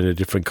told in a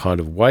different kind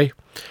of way,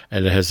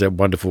 and it has that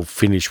wonderful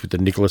finish with the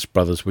Nicholas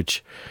brothers,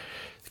 which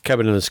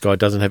Cabin in the Sky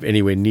doesn't have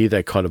anywhere near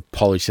that kind of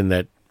polish and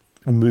that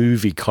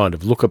movie kind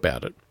of look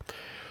about it.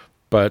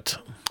 But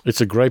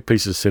it's a great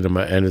piece of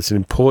cinema, and it's an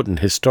important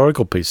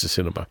historical piece of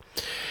cinema,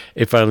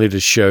 if only to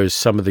show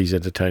some of these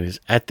entertainers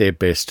at their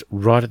best,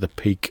 right at the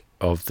peak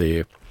of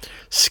their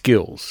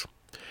skills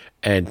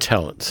and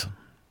talents.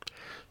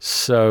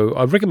 So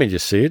I recommend you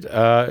see it.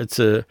 It's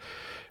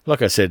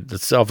like I said,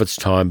 it's of its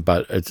time,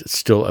 but it's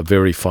still a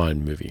very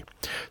fine movie.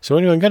 So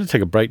anyway, I'm going to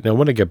take a break now. I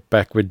want to get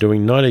back. We're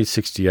doing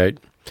 1968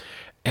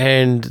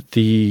 and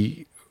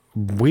the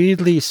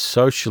weirdly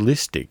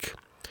socialistic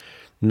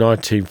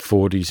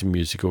 1940s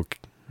musical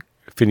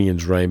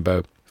Finian's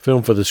Rainbow,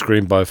 Film for the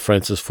screen by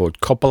Francis Ford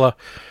Coppola,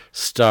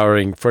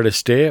 starring Fred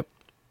Astaire,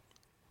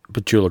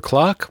 Petula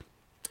Clark,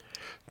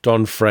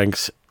 Don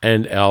Franks,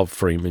 and Al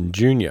Freeman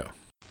Jr.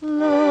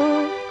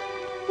 Look,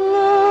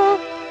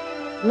 look,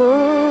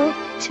 look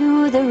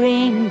to the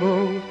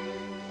rainbow.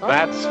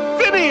 That's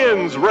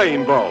Finian's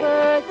rainbow.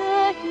 Over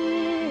the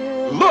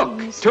hills.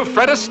 Look to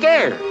Fred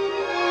Astaire.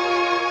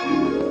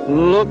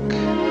 Look,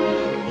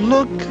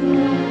 look,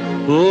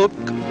 look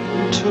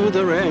to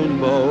the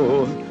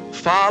rainbow.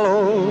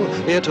 Follow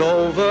it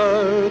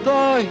over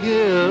the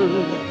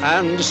hill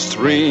and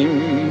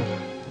stream.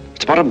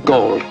 It's a pot of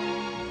gold.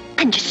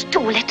 And you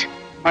stole it.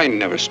 I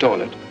never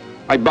stole it.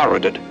 I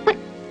borrowed it. But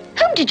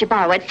who did you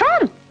borrow it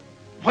from?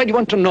 Why do you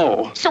want to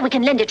know? So we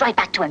can lend it right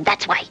back to him,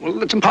 that's why.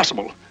 Well, it's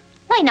impossible.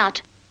 Why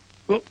not?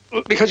 Well,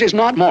 because he's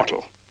not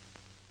mortal.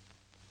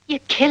 You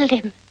killed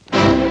him.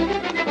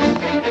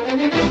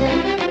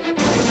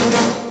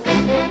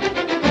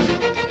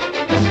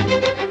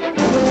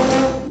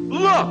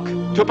 Look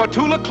to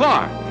Petula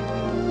Clark.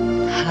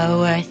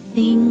 How are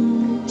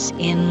things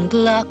in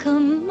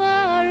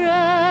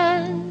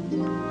Glockamara?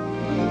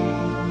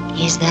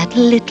 Is that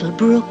little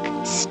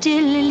brook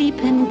still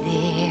leaping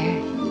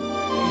there?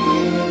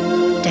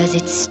 Does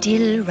it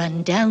still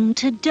run down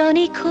to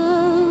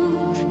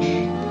Donegal,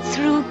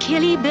 through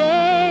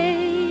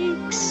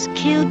Killybegs,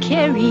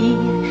 Kilkerry,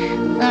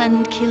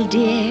 and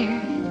Kildare?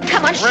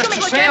 Come on, show me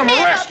what you're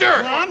made of.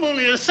 her! I'm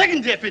only a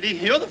second deputy.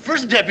 You're the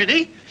first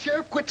deputy.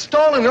 Sheriff, quit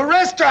stalling.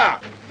 Arrest her!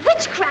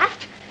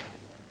 Witchcraft?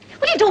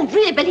 Well, you don't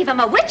really believe I'm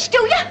a witch, do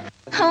you?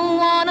 I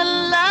wanna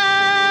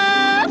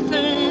laugh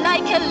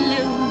like a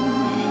loon.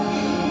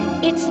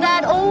 It's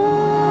that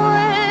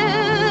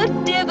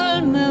old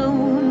devil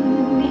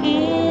moon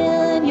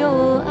in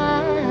your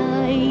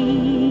eyes.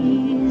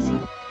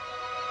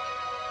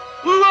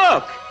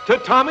 Look to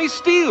Tommy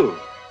Steele.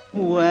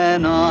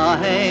 When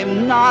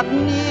I'm not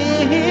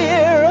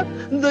near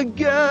the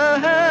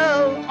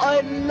girl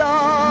I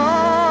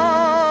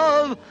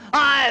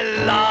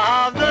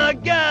love the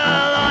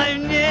girl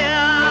I'm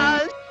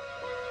near.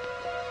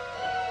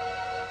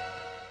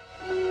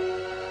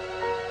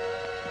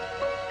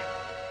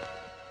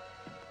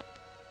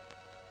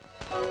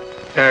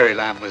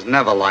 Fairyland was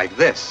never like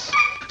this.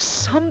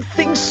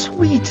 Something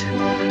sweet,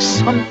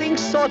 something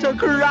sort of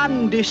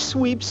grandish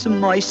sweeps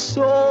my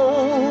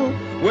soul.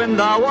 When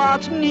thou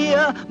art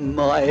near,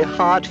 my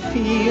heart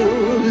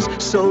feels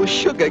so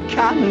sugar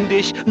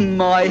candish,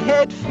 my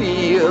head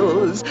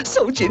feels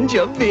so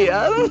ginger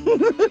beer.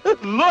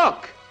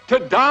 Look to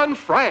Don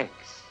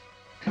Franks.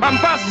 I'm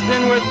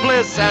busting with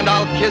bliss and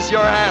I'll kiss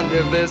your hand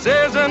if this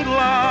isn't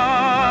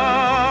love.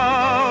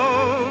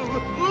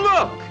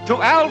 Look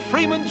to Al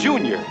Freeman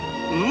Jr.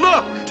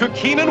 Look to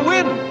Keenan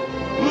Wynn.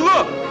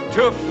 Look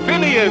to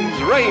Finian's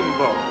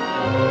rainbow.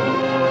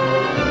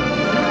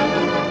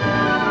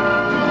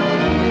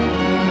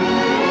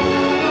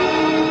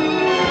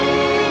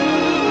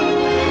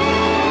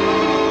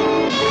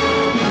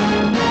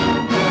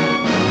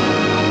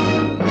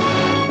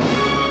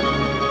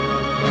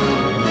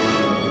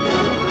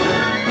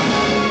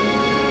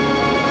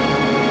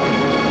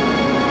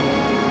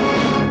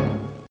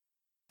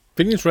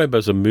 Finian's Rainbow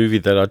is a movie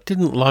that I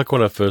didn't like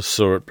when I first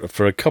saw it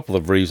for a couple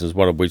of reasons,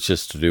 one of which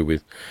is to do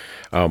with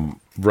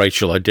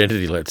racial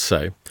identity, let's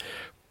say.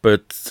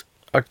 But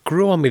it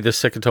grew on me the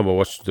second time I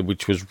watched it,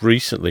 which was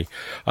recently.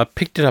 I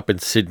picked it up in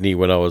Sydney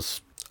when I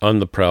was on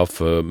the prowl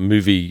for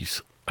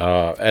movies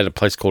at a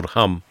place called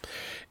Hum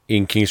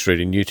in King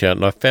Street in Newtown,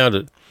 and I found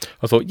it.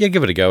 I thought, yeah,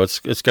 give it a go. It's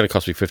going to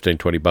cost me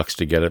 $15-20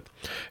 to get it.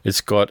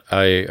 It's got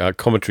a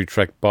commentary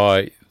track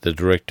by the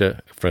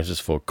director, Francis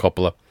Ford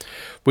Coppola,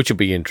 which will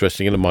be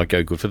interesting and it might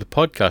go good for the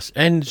podcast.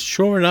 And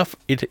sure enough,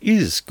 it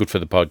is good for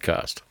the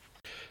podcast.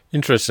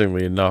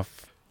 Interestingly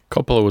enough,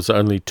 Coppola was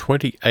only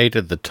 28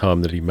 at the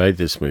time that he made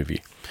this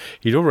movie.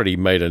 He'd already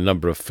made a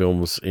number of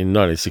films. In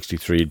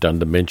 1963, he'd done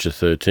Dementia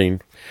 13, a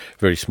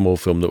very small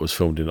film that was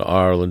filmed in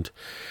Ireland.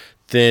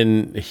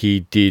 Then he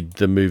did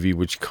the movie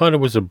which kind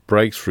of was a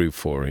breakthrough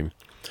for him,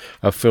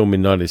 a film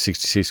in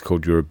 1966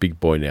 called You're a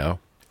Big Boy Now,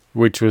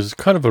 which was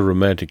kind of a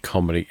romantic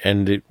comedy,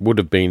 and it would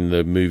have been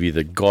the movie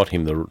that got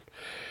him the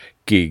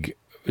gig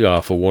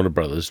for Warner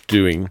Brothers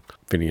doing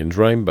Finian's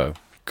Rainbow.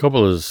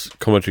 Coppola's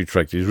commentary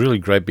track is really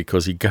great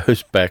because he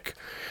goes back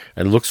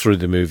and looks through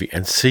the movie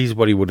and sees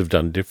what he would have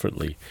done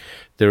differently.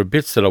 There are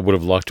bits that I would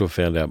have liked to have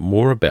found out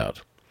more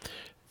about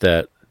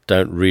that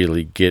don't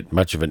really get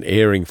much of an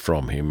airing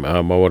from him. I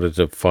wanted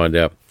to find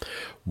out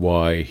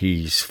why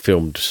he's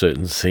filmed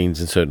certain scenes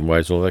in certain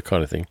ways, all that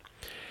kind of thing.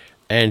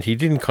 And he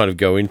didn't kind of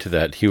go into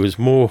that. He was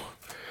more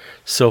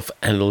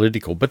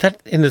self-analytical, but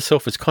that in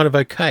itself is kind of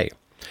okay.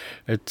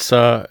 It's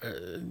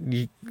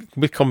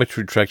with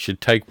commentary tracks, you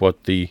take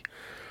what the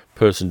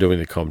person doing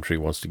the commentary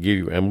wants to give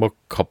you, and what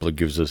Coppola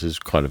gives us is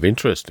kind of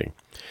interesting.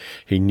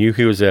 He knew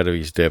he was out of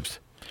his depth.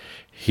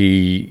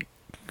 He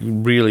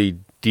really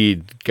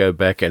did go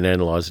back and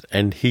analyse it,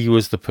 and he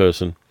was the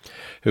person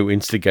who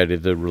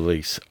instigated the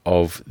release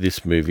of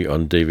this movie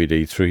on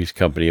DVD through his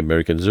company,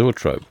 American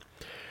Zoetrope.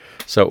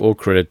 So all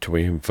credit to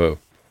him for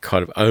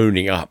kind of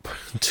owning up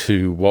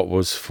to what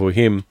was for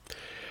him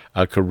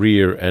a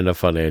career and a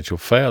financial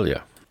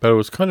failure. But it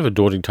was kind of a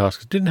daunting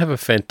task. It didn't have a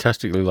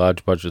fantastically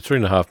large budget,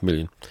 $3.5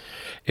 million.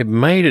 It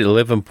made it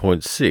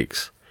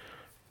 11.6,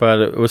 but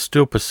it was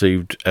still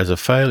perceived as a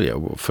failure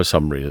for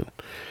some reason.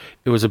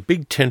 It was a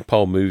big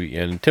tentpole movie,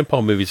 and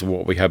tentpole movies are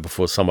what we had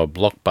before summer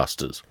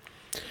blockbusters.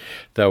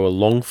 They were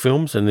long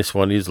films, and this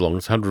one is long.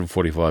 It's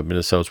 145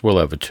 minutes, so it's well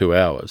over 2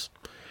 hours.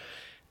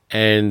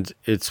 And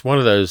it's one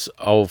of those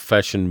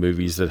old-fashioned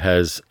movies that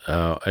has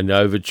an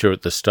overture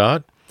at the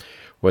start,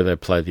 where they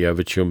play the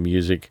overture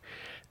music,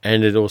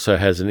 and it also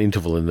has an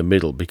interval in the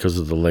middle because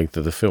of the length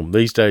of the film.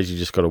 These days, you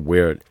just got to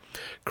wear it.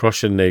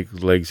 Cross your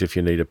legs if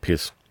you need a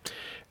piss,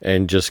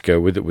 and just go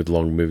with it with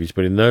long movies.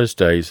 But in those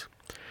days,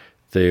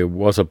 there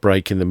was a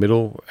break in the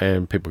middle,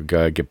 and people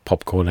go get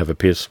popcorn, have a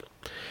piss,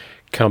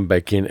 come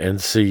back in and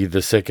see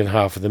the second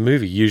half of the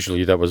movie.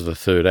 Usually that was the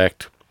third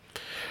act.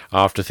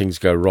 After things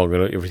go wrong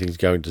and everything's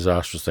going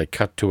disastrous, they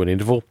cut to an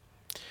interval,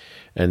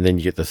 and then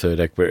you get the third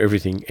act where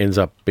everything ends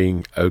up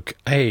being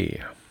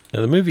okay.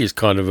 Now, the movie is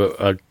kind of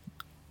a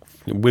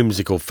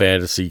whimsical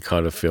fantasy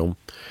kind of film.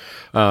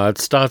 It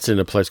starts in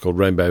a place called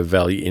Rainbow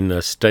Valley in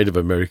a state of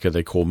America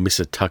they call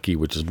Missitucky,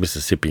 which is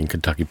Mississippi and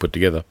Kentucky put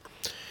together,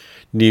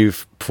 near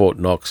Fort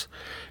Knox.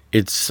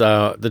 It's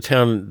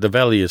the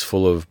valley is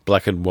full of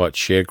black and white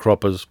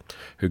sharecroppers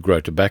who grow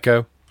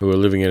tobacco, who are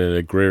living in an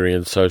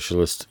agrarian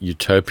socialist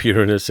utopia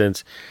in a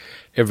sense.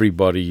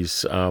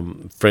 Everybody's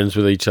friends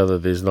with each other.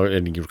 There's not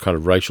any kind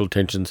of racial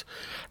tensions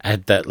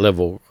at that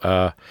level.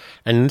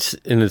 And this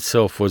in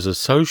itself was a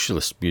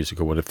socialist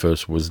musical when it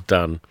first was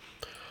done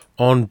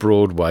on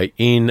Broadway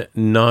in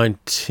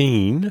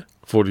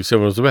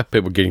 1947. It was about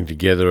people getting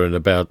together and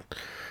about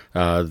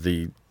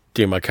the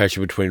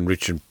demarcation between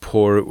rich and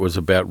poor. It was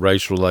about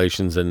race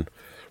relations and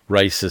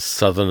racist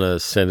Southerner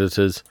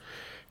senators.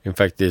 In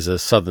fact, there's a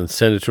Southern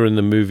senator in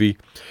the movie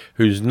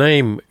whose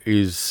name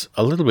is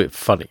a little bit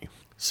funny.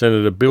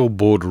 Senator Bill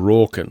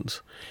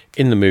Board-Rawkins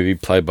in the movie,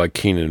 played by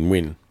Keenan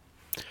Wynn.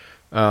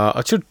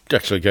 I should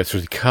actually go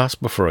through the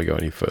cast before I go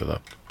any further.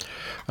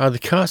 The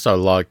cast I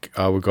like,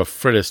 we've got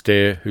Fred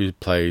Astaire, who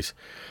plays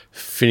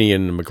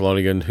Finian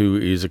McLonigan, who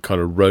is a kind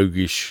of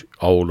roguish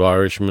old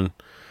Irishman,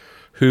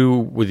 who,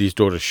 with his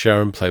daughter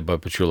Sharon, played by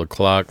Petula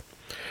Clark,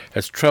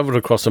 has travelled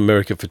across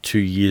America for 2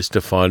 years to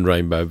find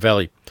Rainbow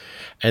Valley.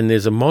 And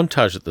there's a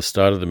montage at the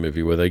start of the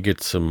movie where they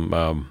get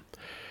some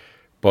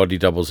body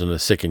doubles and a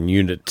second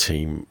unit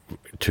team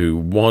to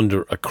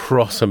wander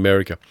across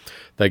America.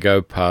 They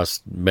go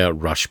past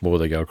Mount Rushmore,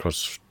 they go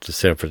across to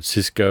San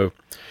Francisco.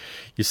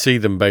 You see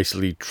them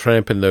basically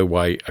tramping their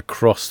way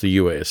across the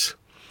US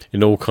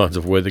in all kinds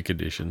of weather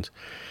conditions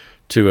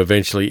to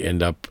eventually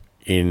end up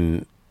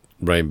in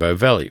Rainbow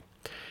Valley.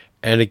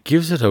 And it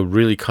gives it a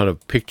really kind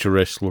of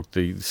picturesque look.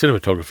 The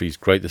cinematography is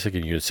great. The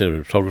second unit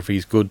cinematography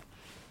is good.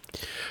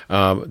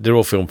 They're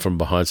all filmed from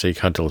behind, so you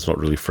can't tell it's not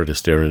really Fred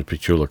Astaire and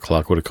Petula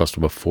Clark. Would have cost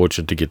them a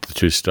fortune to get the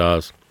 2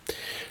 stars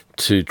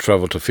to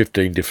travel to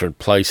 15 different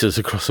places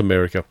across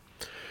America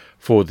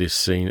for this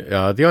scene.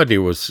 The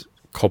idea was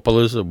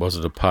Coppola's. It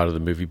wasn't a part of the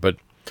movie, but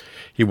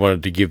he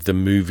wanted to give the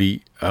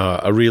movie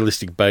a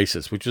realistic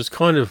basis, which is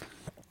kind of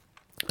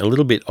a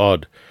little bit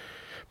odd,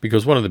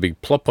 because one of the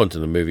big plot points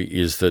in the movie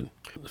is that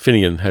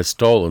Finian has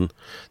stolen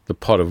the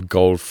pot of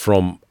gold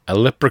from a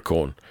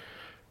leprechaun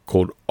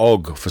called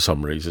Og for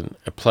some reason,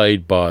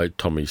 played by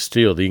Tommy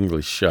Steele, the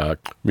English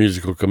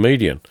musical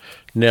comedian.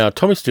 Now,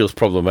 Tommy Steele's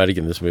problematic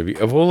in this movie.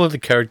 Of all of the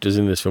characters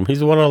in this film, he's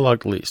the one I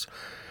like least,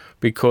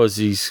 because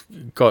he's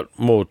got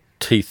more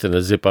teeth than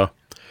a zipper,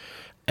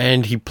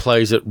 and he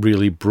plays it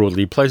really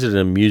broadly. He plays it in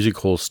a music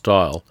hall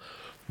style,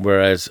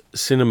 whereas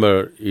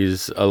cinema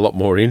is a lot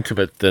more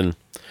intimate than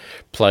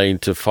playing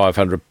to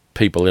 500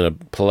 people in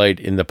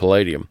the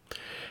Palladium.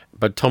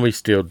 But Tommy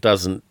Steele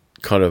doesn't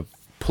kind of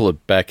pull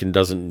it back and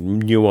doesn't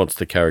nuance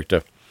the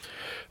character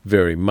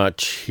very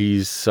much.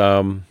 He's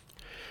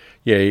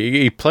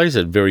he plays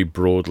it very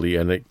broadly,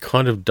 and it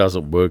kind of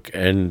doesn't work.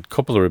 And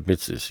Coppola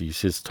admits this. He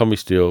says with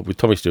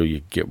Tommy Steele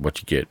you get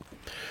what you get,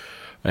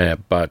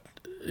 but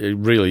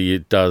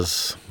it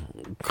does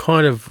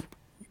kind of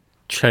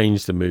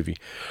change the movie.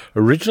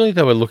 Originally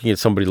they were looking at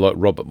somebody like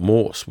Robert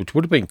Morse, which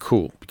would have been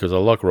cool because I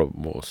like Robert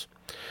Morse,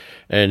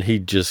 and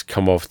he'd just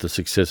come off the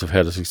success of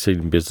How to Succeed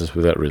in Business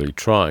Without Really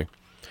Trying.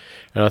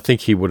 And I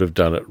think he would have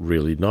done it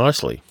really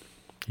nicely.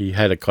 He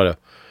had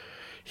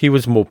he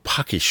was more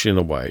puckish in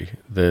a way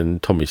than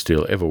Tommy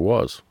Steele ever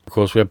was. Of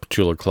course, we have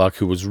Petula Clark,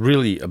 who was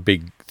really a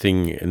big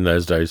thing in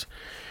those days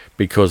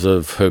because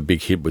of her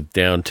big hit with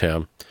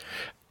Downtown.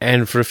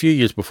 And for a few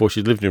years before,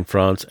 she lived in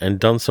France and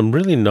done some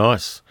really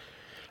nice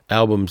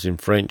albums in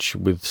French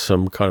with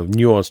some kind of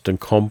nuanced and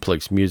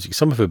complex music.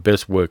 Some of her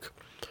best work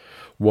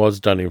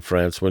was done in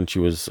France when she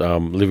was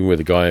living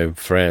with a guy in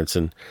France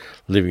and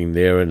living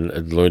there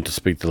and learned to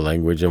speak the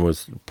language and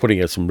was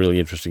putting out some really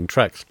interesting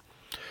tracks.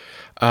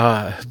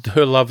 Her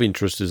love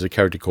interest is a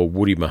character called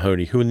Woody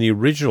Mahoney, who in the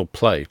original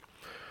play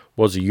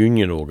was a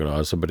union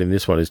organizer, but in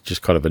this one is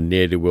just kind of a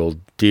ne'er-do-well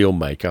deal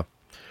maker,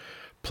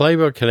 played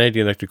by a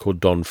Canadian actor called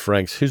Don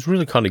Franks, who's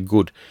really kind of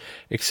good,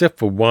 except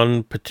for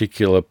one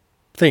particular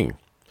thing.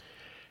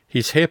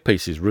 His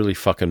hairpiece is really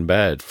fucking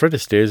bad. Fred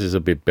Astaire's is a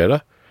bit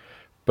better,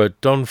 but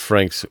Don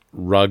Franks'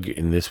 rug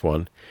in this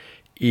one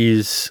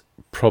is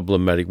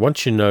problematic.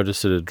 Once you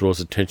notice it draws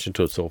attention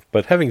to itself.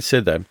 But having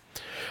said that,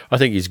 I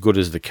think he's good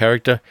as the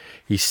character.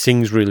 He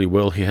sings really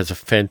well. He has a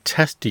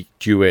fantastic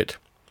duet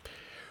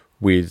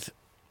with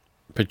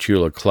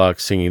Petula Clark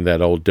singing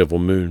that Old Devil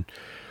Moon,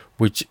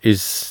 which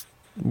is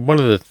one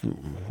of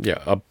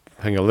the...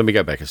 hang on, let me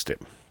go back a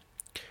step.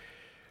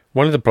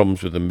 One of the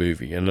problems with the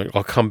movie, and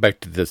I'll come back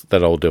to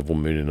that Old Devil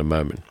Moon in a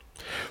moment.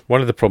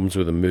 One of the problems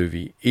with the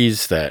movie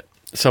is that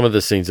some of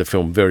the scenes are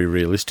filmed very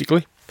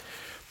realistically,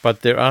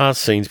 but there are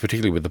scenes,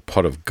 particularly with the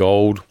pot of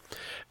gold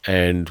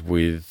and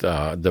with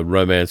the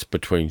romance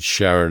between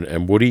Sharon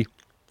and Woody,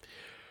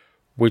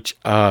 which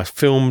are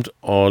filmed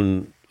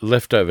on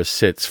leftover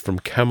sets from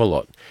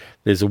Camelot.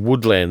 There's a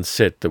woodland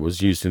set that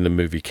was used in the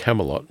movie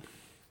Camelot.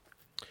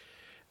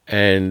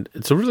 And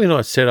it's a really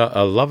nice set.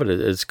 I love it.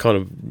 It's kind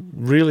of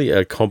really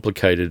a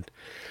complicated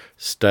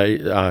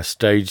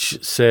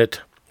stage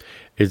set.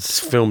 It's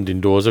filmed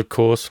indoors, of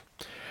course.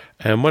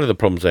 And one of the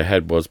problems they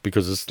had was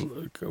because there's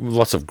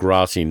lots of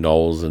grassy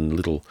knolls and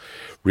little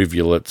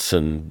rivulets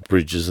and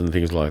bridges and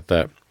things like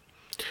that.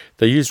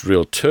 They used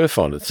real turf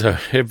on it. So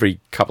every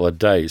couple of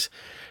days,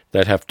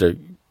 they'd have to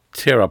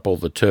tear up all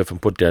the turf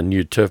and put down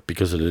new turf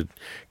because it would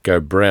go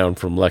brown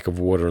from lack of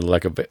water and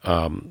lack of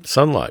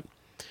sunlight.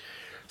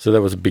 So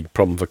that was a big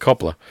problem for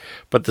Coppola.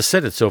 But the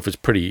set itself is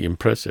pretty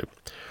impressive.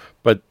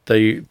 But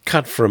they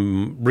cut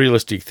from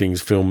realistic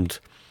things filmed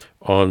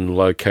on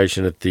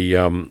location at the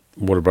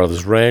Warner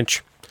Brothers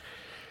Ranch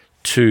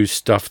to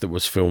stuff that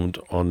was filmed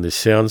on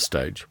this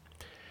soundstage.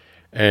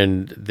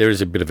 And there is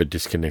a bit of a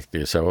disconnect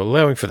there, so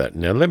allowing for that.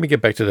 Now, let me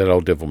get back to that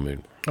Old Devil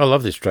Moon. I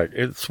love this track.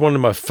 It's one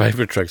of my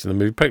favourite tracks in the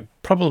movie,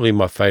 probably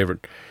my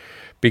favourite,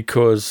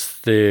 because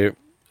they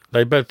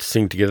both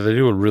sing together. They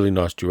do a really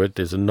nice duet.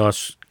 There's a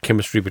nice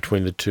chemistry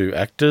between the two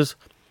actors,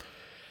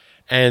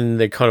 and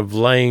they're kind of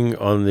laying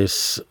on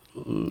this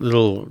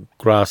little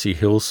grassy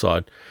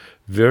hillside,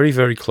 very,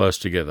 very close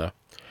together.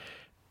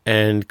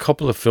 And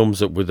Coppola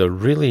films it with a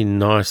really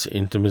nice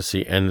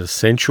intimacy and a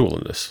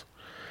sensualness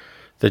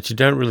that you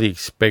don't really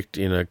expect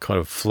in a kind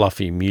of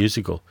fluffy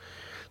musical.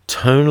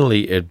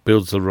 Tonally, it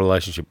builds the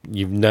relationship.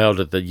 You've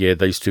nailed it that, yeah,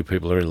 these two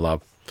people are in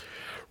love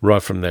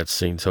right from that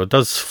scene. So it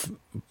does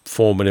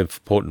form an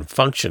important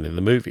function in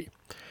the movie.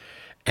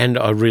 And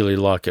I really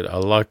like it. I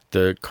like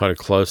the kind of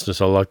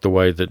closeness. I like the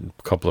way that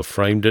Coppola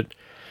framed it.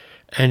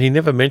 And he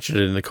never mentioned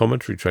it in the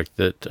commentary track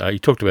that he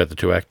talked about the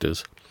two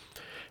actors.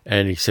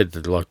 And he said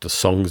that he liked the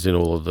songs in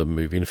all of the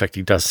movie. In fact,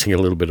 he does sing a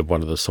little bit of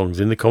one of the songs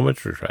in the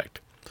commentary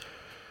track.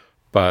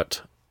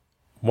 But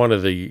one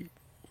of the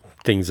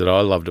things that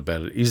I loved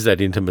about it is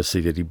that intimacy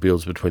that he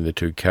builds between the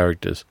two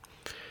characters.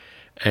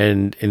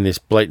 And in this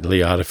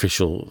blatantly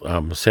artificial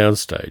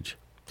soundstage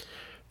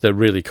that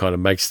really kind of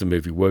makes the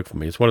movie work for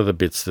me. It's one of the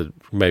bits that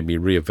made me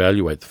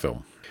reevaluate the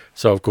film.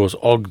 So, of course,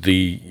 Og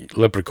the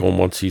leprechaun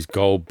wants his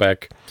gold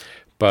back,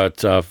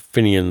 but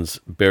Finian's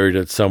buried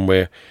it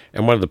somewhere.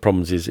 And one of the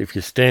problems is if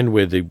you stand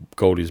where the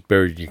gold is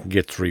buried, you can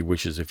get 3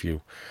 wishes if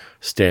you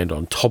stand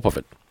on top of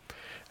it.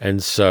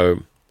 And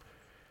so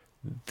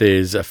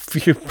there's a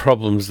few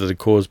problems that are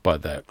caused by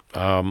that.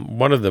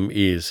 One of them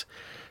is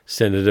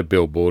Senator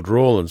Billboard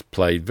Rawlins,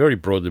 played very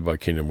broadly by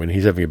Keenan when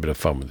he's having a bit of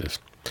fun with this.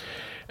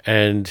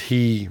 And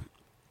he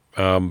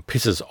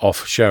pisses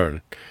off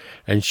Sharon.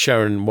 And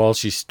Sharon, while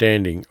she's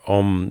standing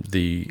on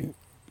the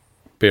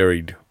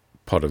buried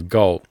pot of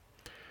gold,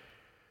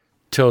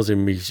 tells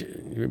him,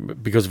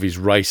 because of his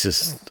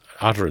racist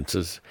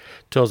utterances,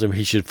 tells him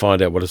he should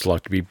find out what it's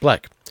like to be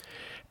black.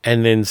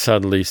 And then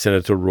suddenly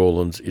Senator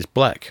Rawlins is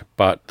black.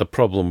 But the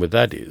problem with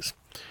that is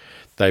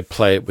they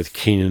play it with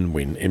Keenan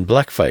Wynn in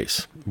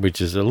blackface,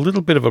 which is a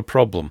little bit of a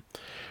problem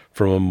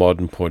from a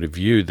modern point of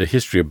view. The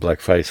history of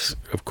blackface,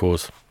 of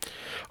course,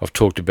 I've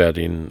talked about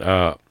in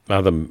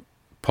other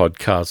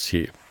podcasts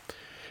here.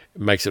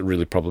 It makes it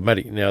really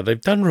problematic. Now,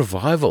 they've done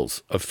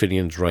revivals of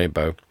Finian's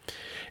Rainbow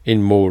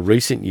in more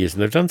recent years,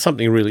 and they've done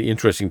something really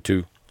interesting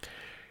to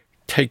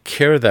take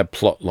care of that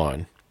plot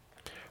line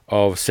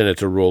of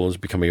Senator Rawlins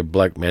becoming a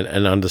black man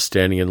and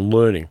understanding and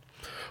learning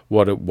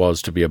what it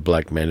was to be a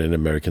black man in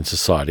American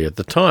society at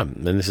the time.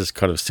 And this is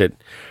kind of set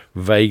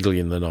vaguely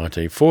in the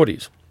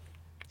 1940s.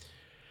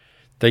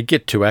 They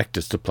get 2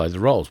 actors to play the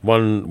roles.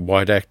 One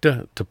white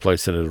actor to play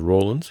Senator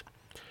Rawlins,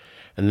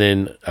 and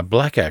then a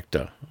black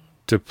actor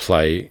to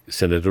play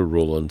Senator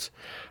Rawlins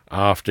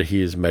after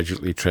he is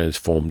magically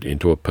transformed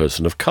into a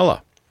person of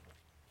colour.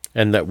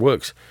 And that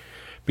works,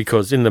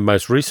 because in the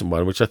most recent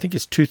one, which I think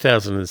is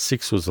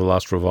 2006 was the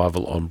last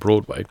revival on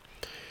Broadway,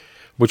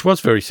 which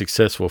was very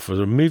successful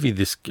for a movie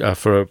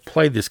for a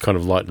play this kind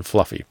of light and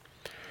fluffy.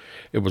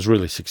 It was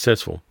really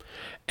successful.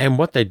 And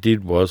what they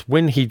did was,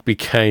 when he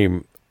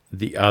became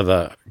the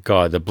other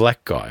guy, the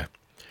black guy,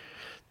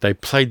 they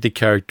played the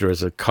character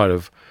as a kind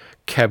of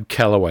Cab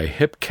Calloway,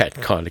 Hepcat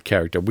kind of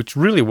character, which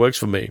really works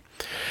for me.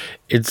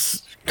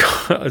 It's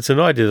an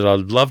idea that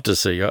I'd love to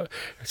see.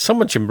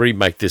 Someone should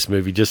remake this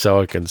movie just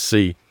so I can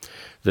see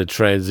the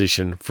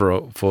transition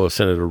for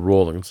Senator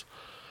Rawlings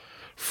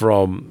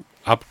from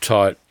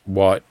uptight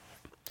white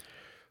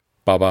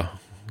bubba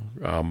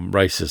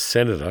racist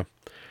senator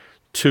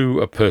to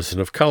a person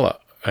of colour,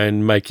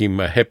 and make him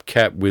a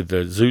Hepcat with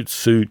a zoot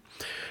suit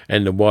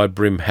and the wide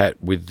brim hat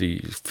with the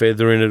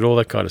feather in it, all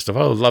that kind of stuff.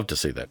 I would love to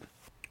see that.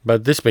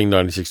 But this being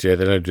 1968,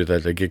 they don't do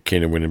that. They get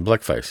Keenan Wynn in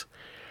blackface,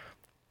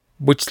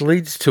 which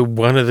leads to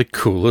one of the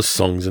coolest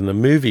songs in the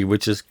movie,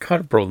 which is kind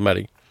of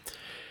problematic.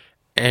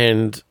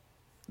 And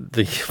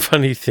the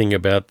funny thing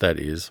about that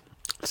is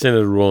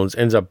Senator Rawlings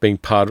ends up being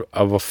part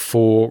of a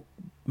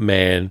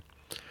 4-man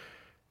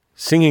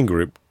singing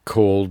group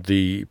called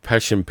the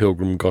Passion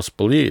Pilgrim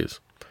Gospeliers,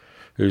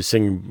 who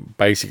sing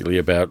basically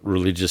about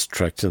religious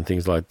tracts and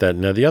things like that.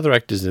 Now, the other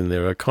actors in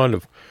there are kind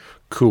of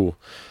cool.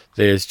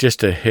 There's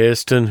Jester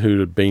Hairston, who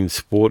had been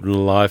Sport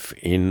and Life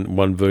in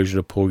one version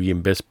of Porgy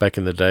and Bess back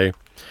in the day,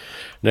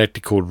 an actor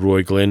called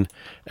Roy Glenn,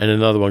 and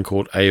another one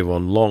called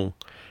Avon Long.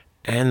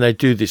 And they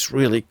do this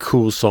really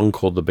cool song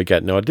called The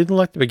Begat. Now, I didn't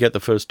like The Begat the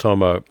first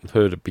time I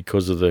heard it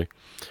because of the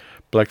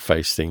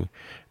blackface thing,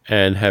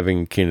 and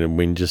having Keenan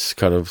Wynn just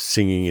kind of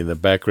singing in the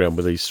background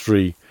with these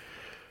 3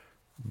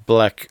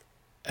 black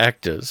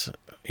actors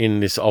in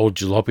this old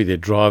jalopy they're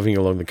driving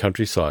along the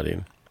countryside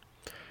in,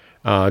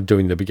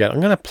 doing The Begat. I'm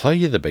going to play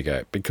you The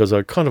Begat because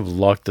I kind of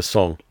like the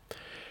song,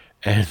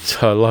 and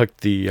I like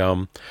the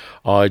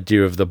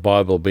idea of the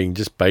Bible being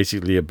just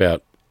basically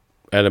about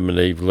Adam and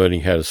Eve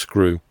learning how to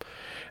screw,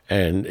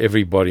 and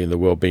everybody in the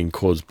world being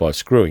caused by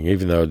screwing,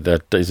 even though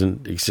that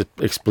isn't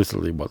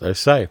explicitly what they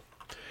say.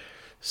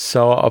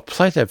 So I'll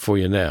play that for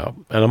you now,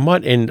 and I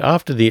might end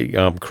after the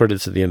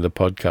credits at the end of the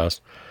podcast.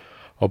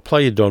 I'll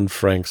play you Don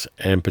Franks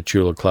and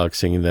Petula Clark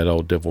singing that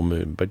old Devil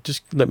Moon, but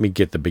just let me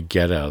get The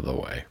Begat out of the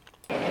way.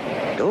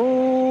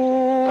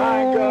 Oh,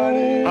 I got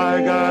it.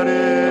 I got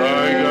it.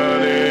 I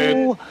got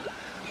it.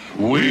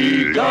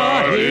 We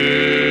got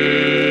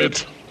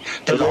it.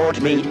 The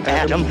Lord made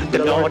Adam,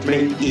 the Lord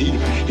made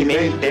Eve. He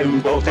made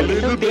them both a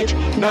little bit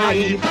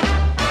naive.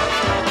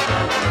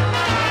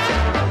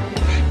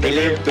 They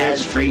lived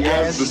as free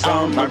as the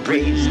summer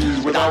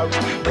breeze, without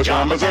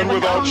pajamas and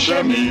without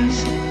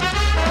chemise.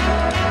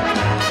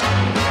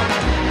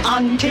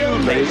 Until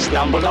they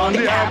stumbled on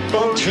the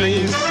apple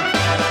trees.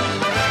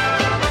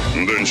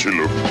 And then she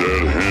looked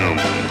at him,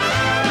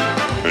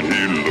 and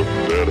he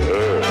looked at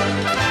her.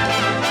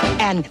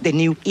 And they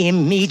knew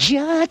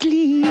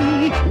immediately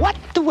what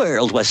the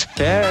world was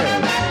fair.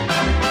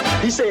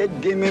 He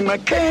said, give me my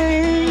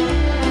cane.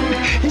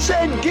 He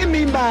said, give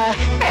me my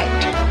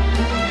hat.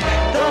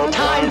 The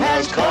time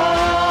has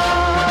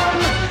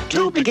come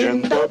to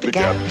begin the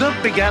begat. The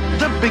begat,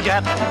 the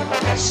begat.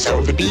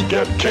 So the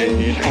begat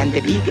came, and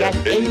the begat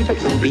Eve,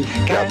 who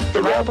begat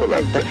the rebel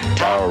at the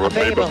Tower of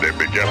Babel. They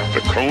begat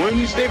the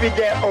Coens, they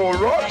begat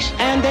O'Rourke's,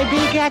 And they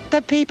begat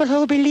the people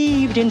who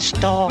believed in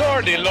star.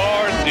 Lordy,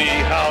 lordy,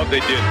 how they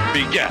did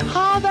begat.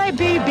 How they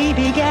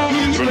begat.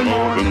 even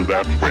more than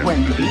that.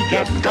 When the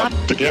begat got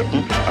to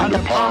getting under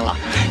par,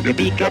 they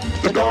begat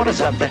the daughters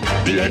of the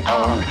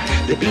DAR.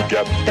 They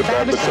begat the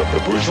brothers of the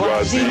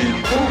bourgeoisie,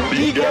 who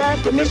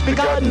begat the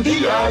misbegotten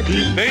VIP.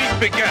 They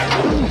begat.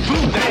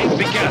 They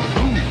begat.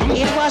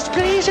 It was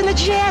pleasing the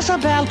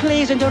Jezebel,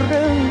 pleasing the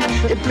room.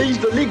 It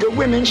pleased the League of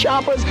Women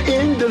Shoppers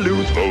in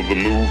Duluth. Though the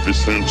movie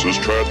censors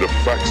tried the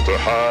facts to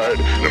hide,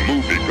 the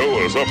movie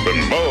goers up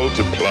and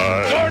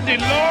multiplied. Lordy,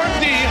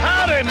 lordy,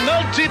 how they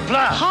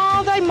multiply.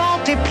 How they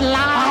multiplied.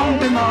 How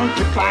they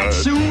multiplied.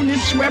 Soon it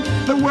swept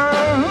the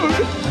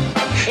world.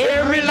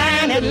 Every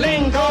land had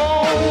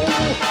lingo.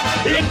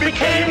 It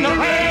became the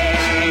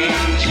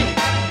rage.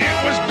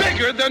 It was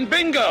bigger than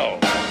bingo.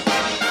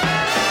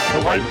 The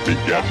white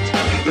begat,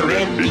 the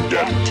red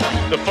begat,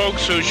 The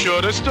folks who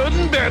should have stood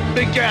in bed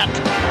begat.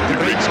 the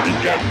Greeks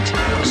begat,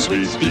 the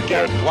Swedes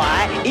begat,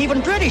 Why,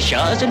 even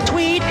Britishers and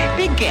Tweed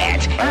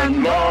begat.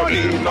 and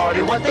lordy,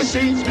 lordy, what the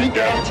Scenes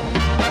begat.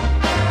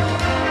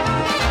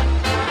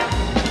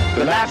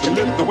 The laughing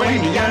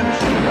Lithuanians,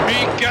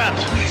 Begat.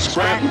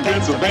 Scranton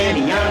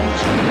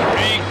Pennsylvanians,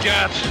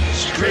 Begat.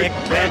 strict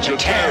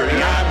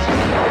vegetarians,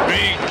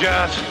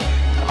 Begat.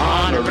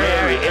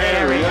 honorary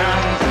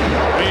Aryans,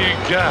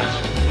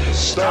 Begat.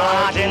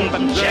 starting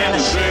from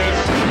Genesis,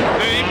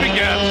 They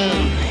begat.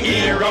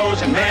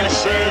 heroes and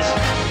menaces,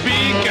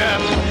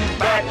 Begat.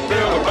 back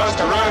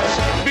filibusterers,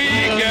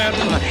 Begat.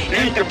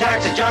 income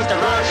tax is just a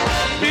rush.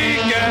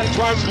 Begat.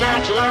 'Twas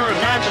natural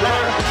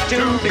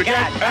to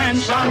begat, and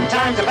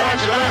sometimes a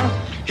bachelor.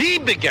 He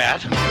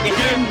begat. It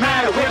didn't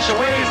matter which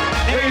ways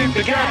they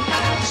begat.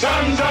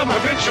 Sons of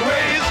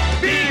habitués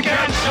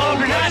begat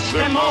children, that's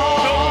them all.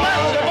 So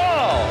bless them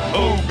all.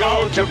 Who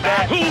go to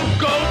bat Who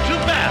go to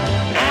bat.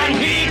 and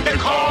heed the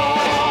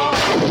call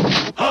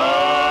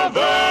of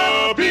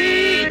the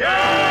begat.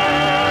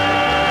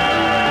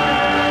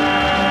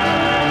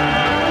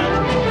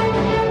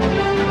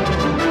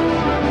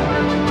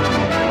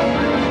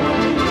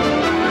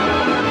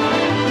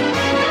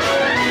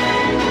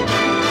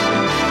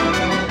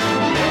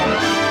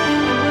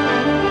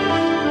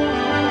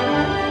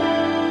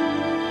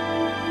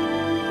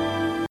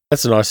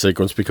 That's a nice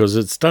sequence because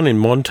it's done in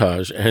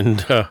montage,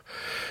 and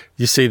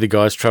you see the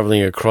guys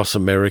travelling across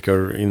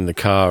America in the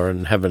car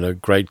and having a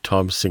great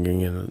time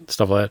singing and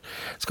stuff like that.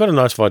 It's got a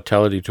nice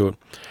vitality to it.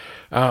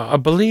 I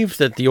believe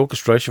that the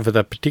orchestration for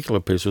that particular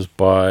piece was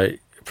by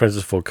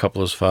Francis Ford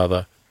Coppola's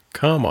father,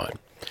 Carmine.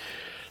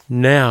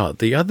 Now,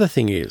 the other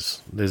thing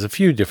is, there's a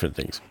few different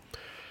things.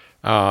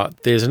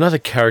 There's another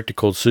character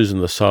called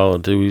Susan the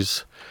Silent, who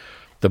is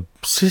the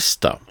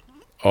sister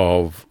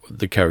of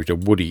the character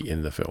Woody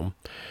in the film,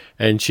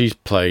 and she's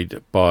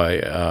played by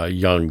a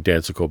young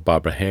dancer called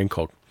Barbara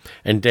Hancock,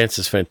 and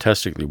dances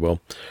fantastically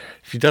well.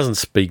 She doesn't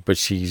speak, but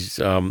she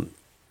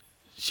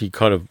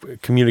kind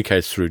of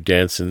communicates through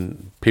dance,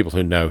 and people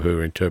who know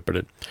her interpret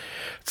it.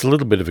 It's a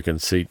little bit of a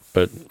conceit,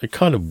 but it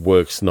kind of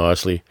works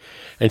nicely,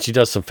 and she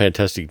does some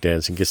fantastic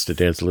dancing, gets to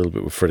dance a little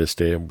bit with Fred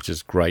Astaire, which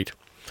is great.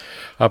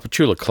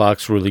 Petula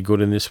Clark's really good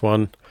in this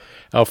one.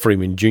 Al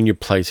Freeman Jr.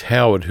 plays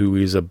Howard, who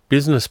is a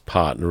business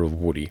partner of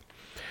Woody,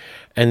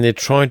 and they're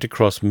trying to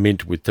cross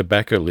mint with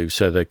tobacco leaves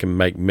so they can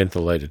make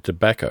mentholated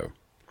tobacco,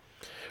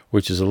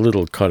 which is a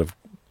little kind of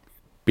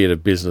bit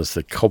of business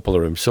that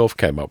Coppola himself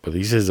came up with.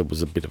 He says it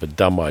was a bit of a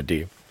dumb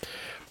idea,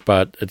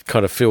 but it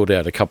kind of filled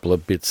out a couple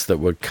of bits that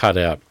were cut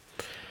out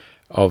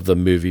of the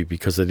movie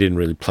because they didn't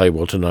really play well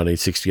to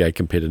 1968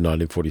 compared to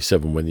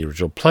 1947 when the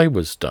original play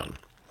was done.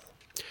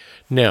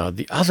 Now,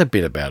 the other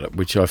bit about it,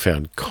 which I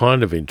found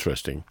kind of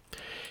interesting,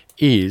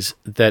 is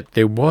that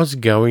there was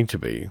going to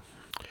be,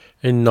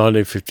 in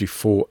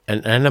 1954,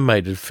 an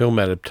animated film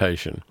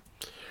adaptation,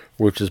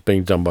 which was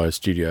being done by a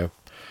studio.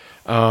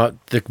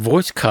 The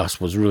voice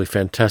cast was really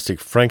fantastic.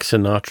 Frank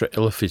Sinatra,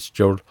 Ella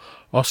Fitzgerald,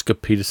 Oscar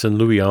Peterson,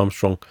 Louis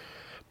Armstrong,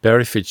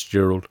 Barry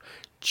Fitzgerald,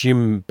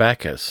 Jim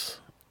Backus,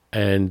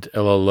 and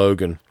Ella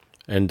Logan,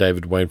 and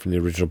David Wayne from the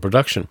original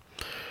production.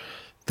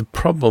 The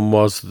problem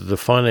was the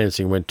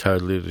financing went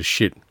totally to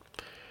shit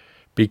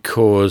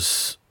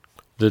because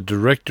the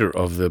director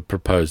of the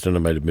proposed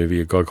animated movie,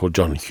 a guy called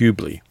John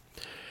Hubley,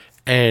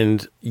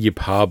 and Yip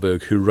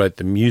Harburg, who wrote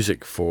the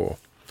music for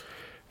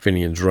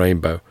Finian's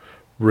Rainbow,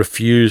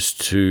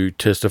 refused to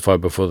testify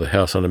before the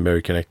House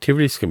Un-American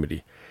Activities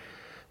Committee.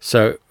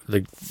 So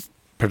the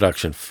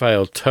production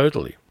failed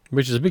totally,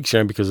 which is a big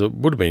shame because it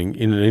would have been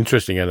in an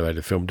interesting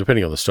animated film,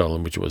 depending on the style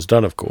in which it was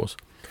done, of course.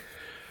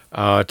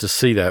 To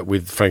see that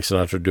with Frank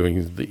Sinatra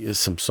doing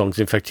some songs.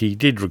 In fact, he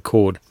did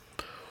record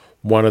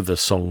one of the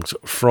songs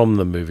from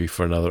the movie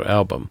for another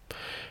album.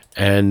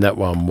 And that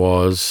one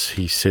was,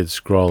 he said,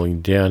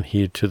 scrolling down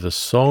here to the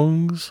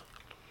songs,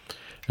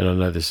 and I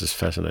know this is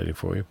fascinating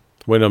for you,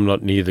 When I'm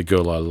Not Near the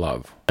Girl I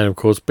Love. And of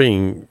course,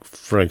 being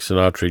Frank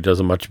Sinatra, he does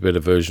a much better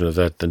version of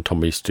that than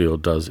Tommy Steele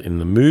does in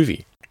the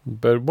movie.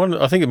 But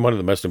I think one of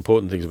the most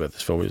important things about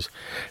this film is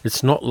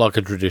it's not like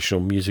a traditional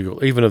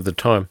musical, even of the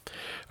time.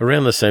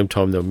 Around the same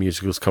time, there were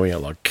musicals coming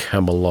out like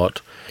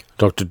Camelot.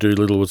 Dr.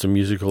 Dolittle was a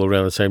musical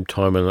around the same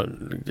time,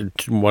 and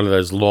one of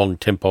those long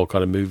tempo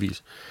kind of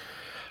movies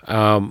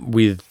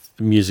with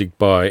music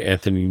by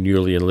Anthony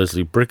Newley and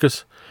Leslie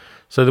Bricusse.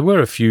 So there were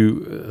a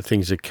few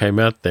things that came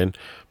out then,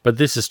 but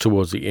this is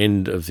towards the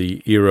end of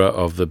the era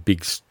of the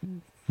big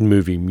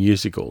movie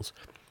musicals.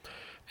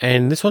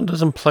 And this one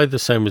doesn't play the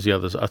same as the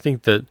others. I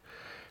think that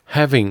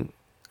having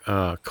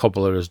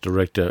Coppola as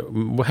director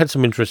had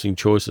some interesting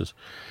choices.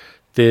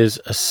 There's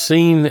a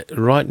scene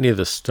right near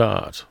the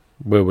start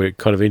where we're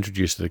kind of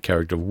introduced to the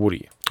character of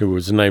Woody, who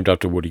was named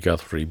after Woody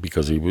Guthrie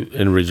because he was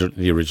in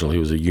the original he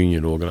was a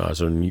union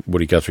organizer, and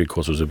Woody Guthrie, of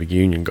course, was a big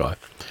union guy.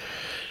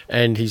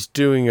 And he's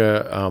doing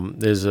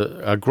there's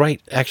a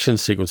great action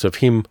sequence of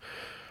him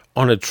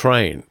on a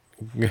train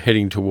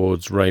heading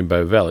towards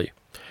Rainbow Valley.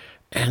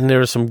 And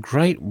there are some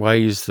great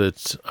ways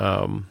that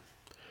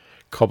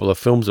Coppola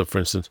films it. For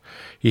instance,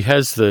 he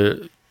has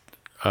the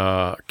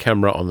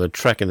camera on the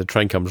track and the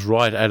train comes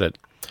right at it.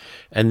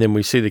 And then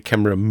we see the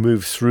camera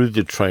move through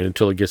the train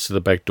until it gets to the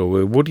back door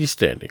where Woody's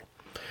standing.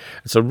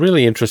 It's a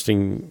really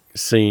interesting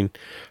scene.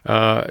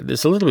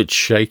 It's a little bit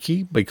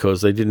shaky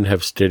because they didn't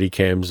have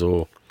Steadicams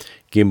or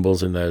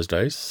gimbals in those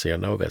days. See, I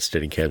know about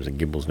Steadicams and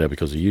gimbals now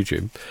because of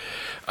YouTube.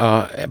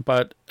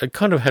 But it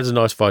kind of has a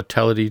nice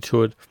vitality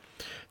to it.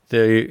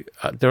 There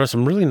are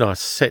some really nice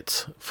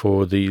sets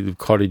for the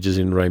cottages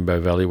in Rainbow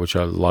Valley, which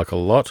I like a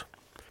lot.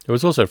 It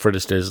was also Fred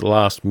Astaire's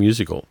last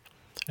musical,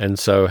 and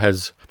so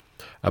has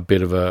a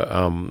bit of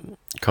a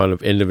kind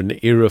of end of an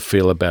era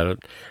feel about it.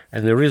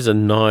 And there is a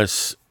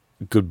nice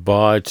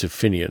goodbye to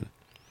Finian,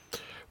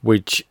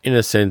 which in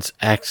a sense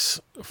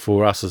acts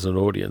for us as an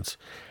audience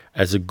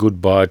as a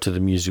goodbye to the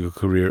musical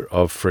career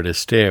of Fred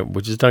Astaire,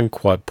 which is done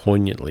quite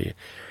poignantly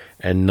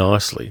and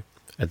nicely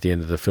at the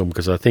end of the film,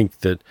 because I think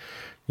that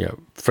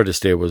Fred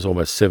Astaire was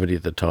almost 70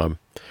 at the time.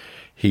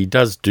 He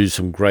does do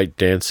some great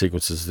dance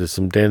sequences. There's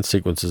some dance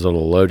sequences on a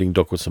loading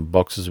dock with some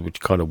boxes, which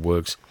kind of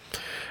works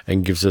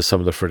and gives us some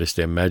of the Fred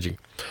Astaire magic.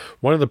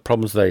 One of the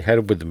problems they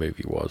had with the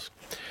movie was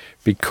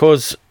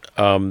because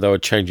they were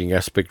changing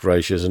aspect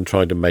ratios and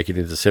trying to make it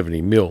into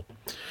 70mm,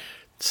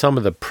 some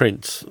of the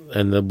prints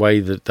and the way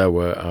that they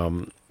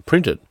were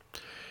printed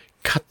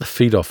cut the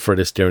feet off Fred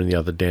Astaire and the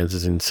other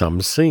dancers in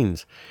some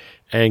scenes.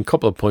 And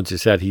Coppola points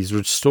this out. He's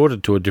restored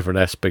it to a different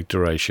aspect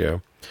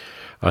ratio.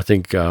 I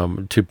think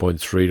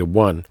 2.3 to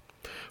 1,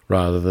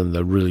 rather than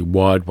the really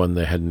wide one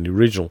they had in the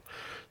original,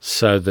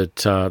 so that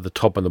the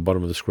top and the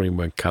bottom of the screen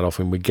weren't cut off,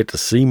 and we get to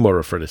see more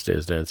of Fred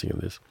Astaire dancing in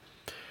this.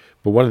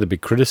 But one of the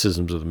big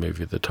criticisms of the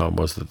movie at the time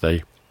was that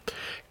they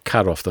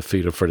cut off the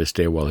feet of Fred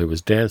Astaire while he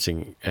was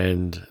dancing,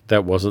 and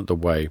that wasn't the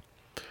way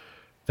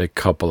that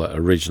Coppola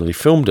originally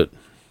filmed it.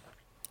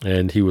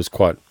 And he was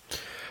quite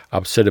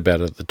upset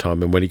about it at the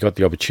time, and when he got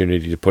the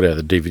opportunity to put out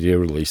the DVD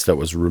release, that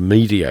was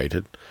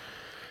remediated.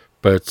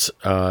 But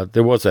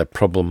there was that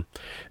problem,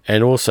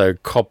 and also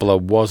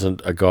Coppola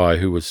wasn't a guy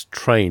who was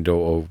trained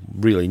or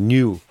really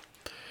knew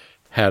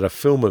how to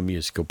film a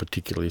musical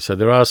particularly. So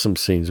there are some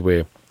scenes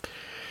where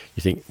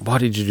you think, why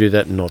did you do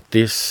that and not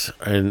this?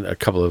 And a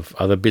couple of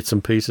other bits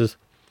and pieces.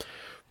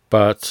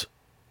 But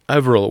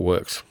overall it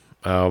works.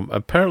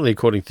 Apparently,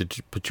 according to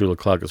Petula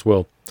Clark as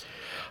well,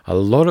 a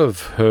lot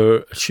of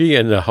she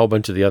and a whole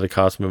bunch of the other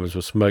cast members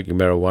were smoking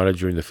marijuana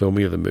during the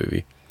filming of the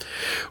movie,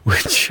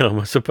 which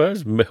I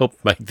suppose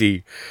helped make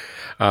the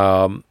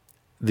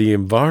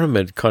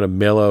environment kind of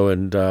mellow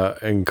and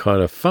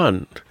kind of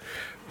fun,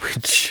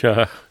 which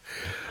I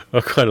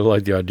kind of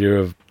like the idea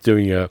of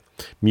doing a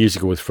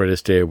musical with Fred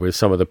Astaire where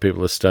some of the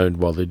people are stoned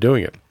while they're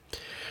doing it.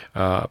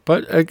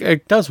 But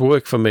it does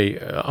work for me.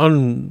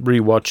 On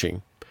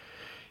rewatching,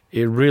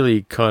 it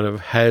really kind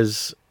of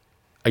has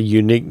a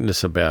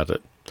uniqueness about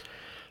it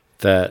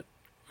that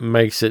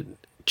makes it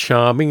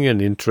charming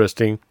and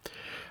interesting.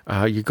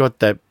 You got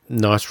that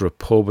nice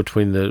rapport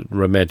between the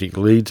romantic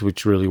leads,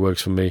 which really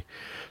works for me.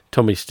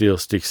 Tommy Steele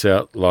sticks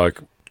out like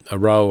a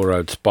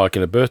railroad spike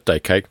in a birthday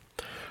cake,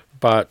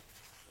 but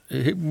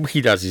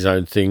he does his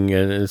own thing,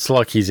 and it's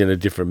like he's in a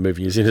different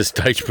movie. He's in a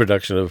stage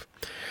production of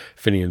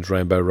Finian's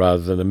Rainbow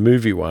rather than a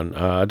movie one.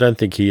 I don't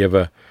think he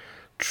ever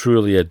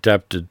truly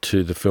adapted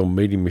to the film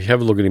medium. If you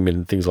have a look at him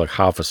in things like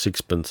Half a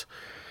Sixpence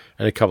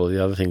and a couple of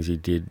the other things he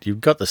did,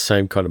 you've got the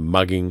same kind of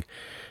mugging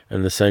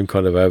and the same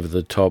kind of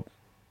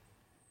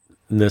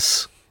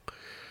over-the-topness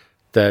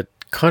that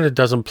kind of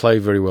doesn't play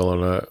very well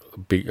on a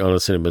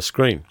cinema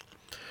screen.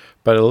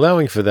 But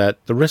allowing for that,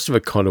 the rest of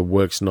it kind of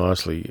works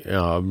nicely.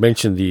 I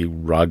mentioned the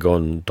rug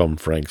on Dom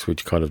Franks,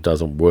 which kind of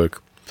doesn't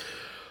work.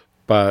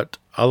 But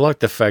I like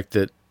the fact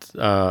that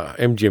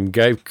MGM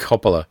gave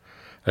Coppola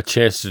a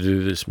chance to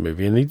do this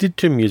movie. And he did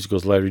 2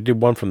 musicals later. He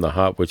did One from the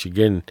Heart, which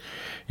again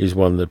is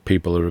one that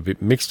people are a bit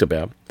mixed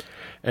about.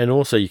 And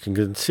also you can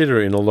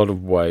consider in a lot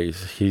of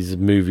ways his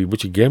movie,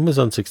 which again was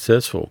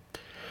unsuccessful,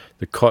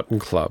 The Cotton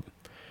Club,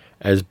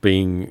 as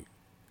being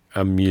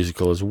a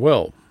musical as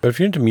well. But if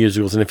you're into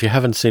musicals, and if you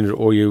haven't seen it,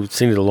 or you've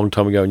seen it a long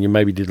time ago and you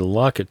maybe didn't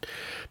like it,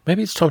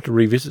 maybe it's time to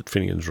revisit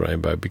Finian's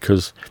Rainbow,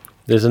 because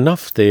there's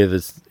enough there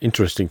that's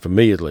interesting for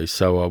me at least.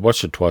 So I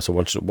watched it twice. I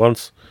watched it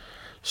once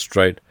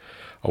straight.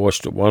 I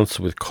watched it once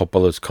with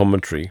Coppola's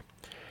commentary,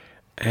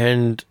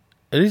 and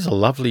it is a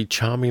lovely,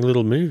 charming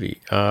little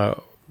movie.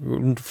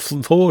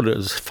 Flawed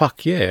as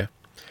fuck, yeah,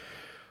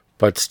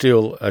 but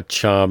still a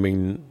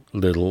charming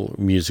little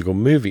musical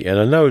movie. And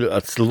I know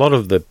a lot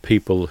of the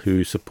people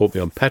who support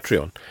me on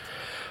Patreon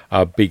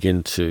are big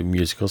into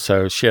musicals,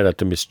 so shout out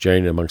to Miss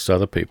Jane amongst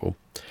other people.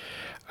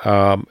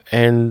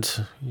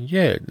 And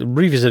yeah,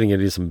 revisiting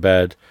it isn't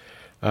bad.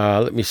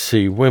 Let me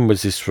see, when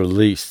was this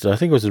released? I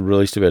think it was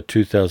released about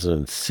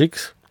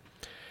 2006,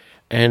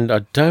 and I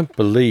don't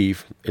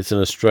believe it's an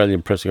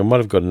Australian pressing. I might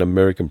have got an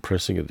American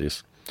pressing of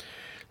this,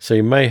 so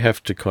you may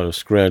have to kind of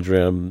scrounge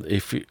around.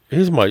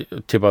 Here's my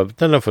tip. I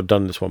don't know if I've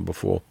done this one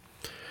before,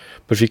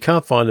 but if you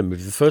can't find a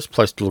movie, the first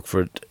place to look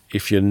for it,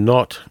 if you're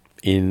not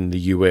in the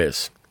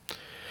US,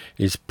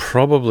 is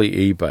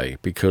probably eBay,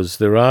 because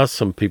there are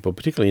some people,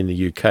 particularly in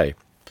the UK,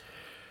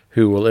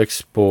 who will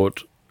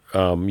export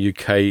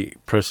UK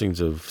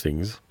pressings of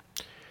things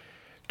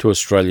to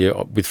Australia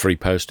with free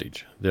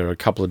postage. There are a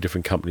couple of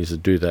different companies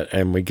that do that,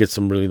 and we get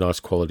some really nice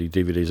quality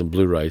DVDs and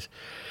Blu-rays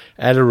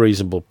at a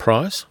reasonable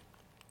price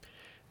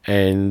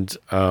and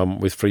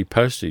with free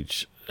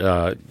postage.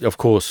 Of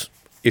course,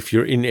 if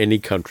you're in any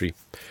country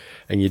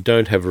and you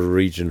don't have a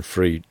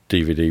region-free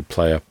DVD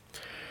player,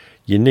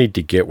 you need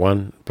to get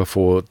one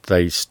before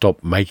they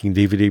stop making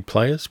DVD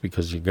players,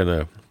 because you're going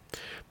to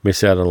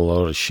miss out on a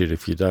lot of shit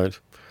if you don't.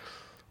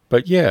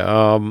 But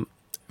yeah,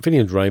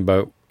 Finian's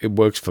Rainbow, it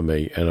works for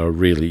me, and I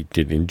really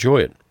did enjoy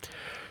it.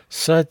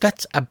 So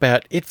that's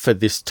about it for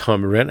this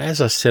time around.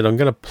 As I said, I'm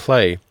going to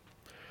play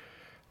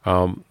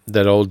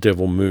that Old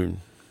Devil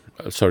Moon.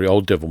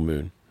 Old Devil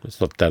Moon.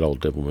 It's not that Old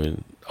Devil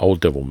Moon.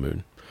 Old Devil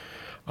Moon.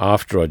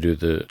 After I do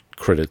the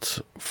credits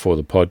for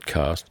the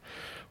podcast,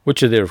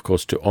 which are there, of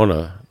course, to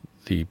honour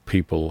the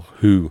people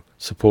who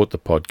support the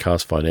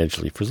podcast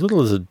financially for as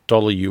little as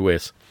 $1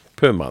 US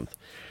per month.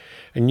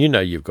 And you know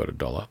you've got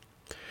 $1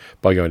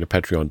 by going to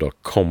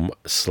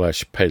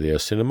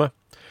patreon.com/paleocinema.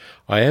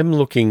 I am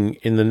looking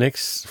in the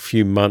next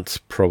few months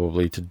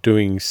probably to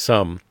doing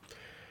some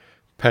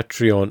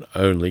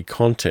Patreon-only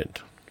content.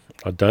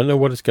 I don't know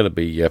what it's going to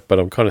be yet, but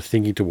I'm kind of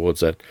thinking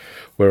towards that,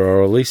 where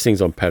I'll release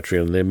things on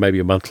Patreon and then maybe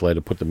a month later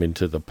put them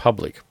into the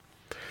public.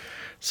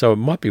 So it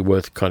might be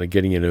worth kind of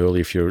getting in early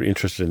if you're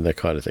interested in that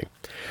kind of thing.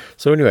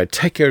 So anyway,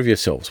 take care of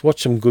yourselves.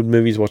 Watch some good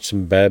movies, watch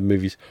some bad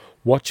movies.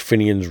 Watch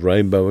Finian's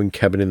Rainbow and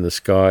Cabin in the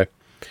Sky,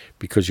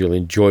 because you'll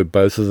enjoy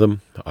both of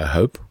them, I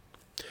hope.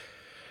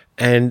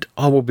 And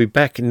I will be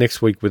back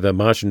next week with a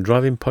Martian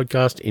Drive-In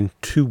podcast, in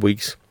 2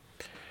 weeks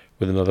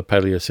with another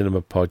Paleo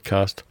Cinema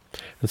podcast.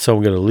 And so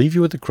I'm going to leave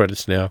you with the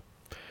credits now,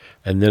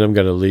 and then I'm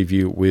going to leave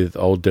you with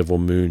Old Devil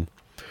Moon,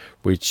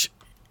 which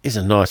is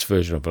a nice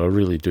version of it. I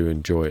really do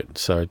enjoy it.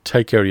 So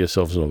take care of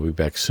yourselves, and I'll be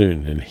back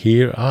soon. And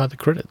here are the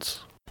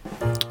credits.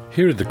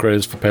 Here are the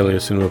credits for Paleo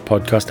Cinema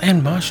podcast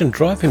and Martian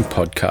Drive-In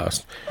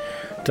podcast,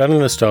 done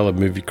in a style of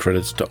movie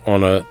credits to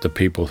honour the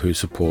people who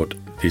support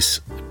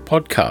this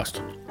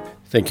podcast.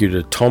 Thank you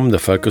to Tom, the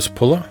focus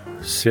puller,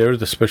 Sarah,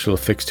 the special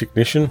effects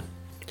technician,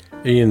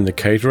 Ian, the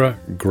caterer,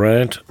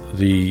 Grant,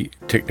 the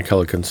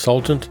Technicolor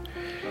consultant,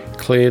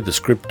 Claire, the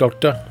script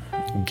doctor,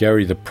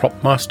 Gary, the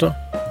prop master,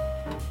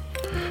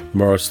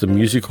 Morris, the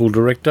musical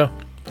director,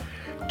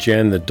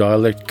 Jan, the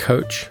dialect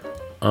coach,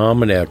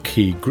 Armin, our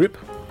key grip,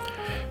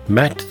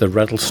 Matt, the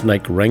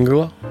rattlesnake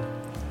wrangler,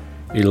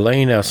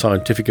 Elaine, our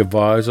scientific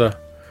advisor,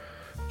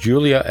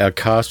 Julia, our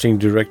casting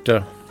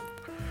director,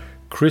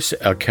 Chris,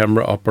 our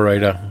camera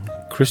operator,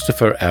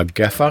 Christopher, our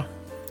gaffer,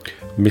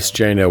 Miss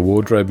Jane, our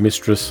wardrobe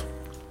mistress,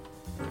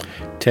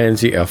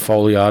 Tansy, our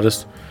Foley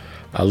artist,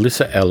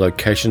 Alyssa, our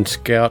location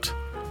scout,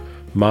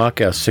 Mark,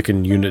 our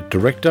second unit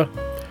director,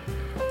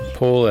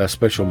 Paul, our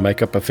special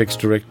makeup effects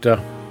director,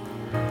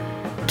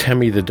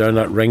 Tammy, the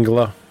donut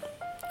wrangler,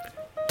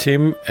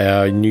 Tim,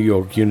 our New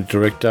York unit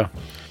director,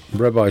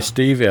 Rabbi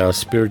Steve, our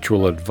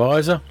spiritual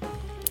advisor,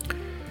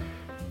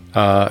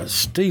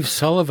 Steve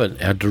Sullivan,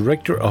 our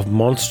director of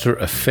monster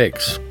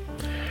effects,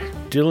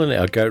 Dylan,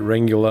 our goat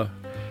wrangler,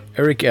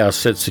 Eric, our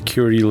set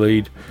security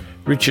lead,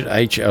 Richard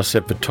H., our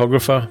set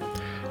photographer,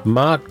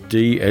 Mark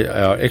D.,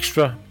 our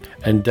extra,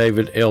 and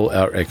David L.,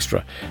 our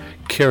extra,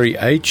 Kerry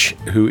H.,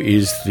 who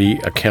is the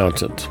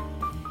accountant,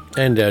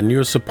 and our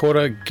newest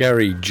supporter,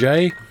 Gary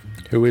J.,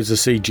 who is a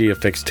CG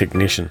effects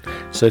technician.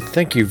 So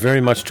thank you very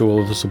much to all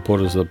of the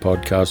supporters of the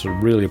podcast. I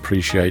really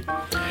appreciate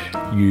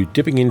you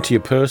dipping into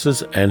your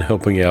purses and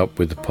helping out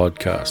with the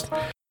podcast.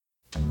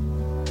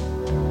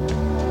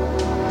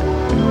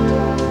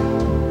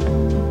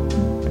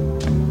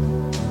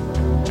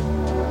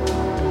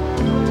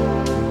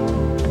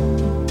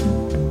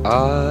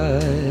 I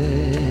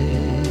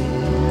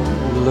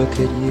look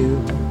at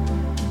you,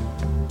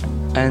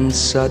 and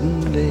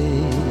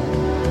suddenly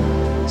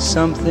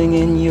something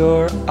in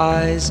your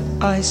eyes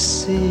I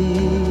see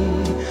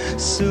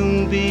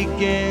soon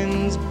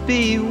begins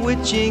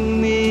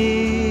bewitching me.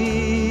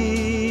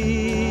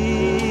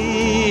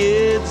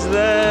 It's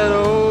that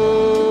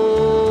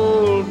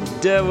old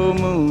devil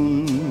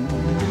moon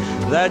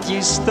that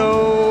you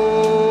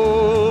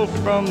stole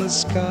from the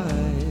skies.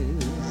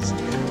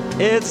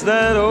 It's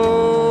that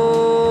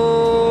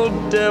old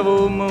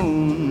devil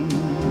moon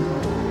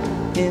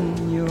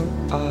in your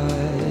eyes.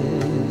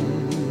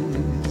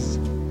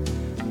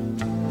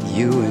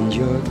 You and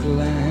your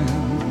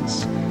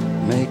glance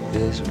make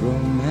this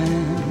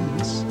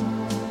romance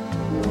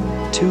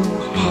too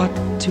hot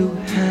to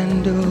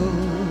handle.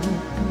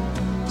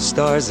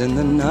 Stars in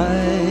the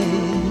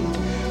night,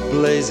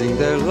 blazing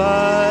their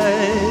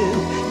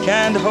light,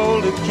 can't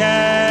hold a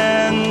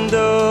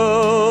candle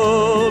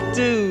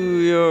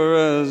to your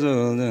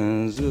razzle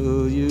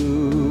dazzle. You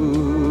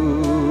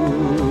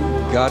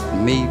got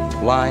me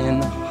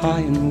flying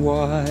high and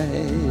wide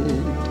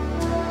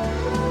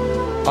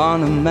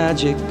on a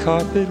magic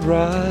carpet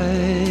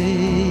ride,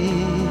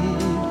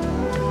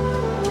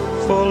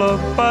 full of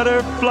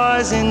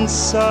butterflies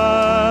inside.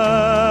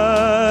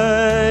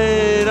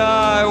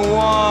 I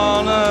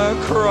wanna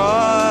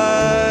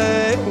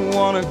cry,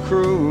 wanna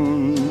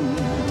croon,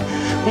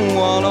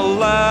 wanna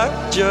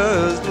laugh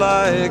just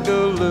like a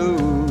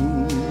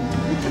loon.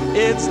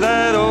 It's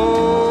that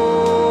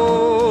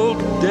old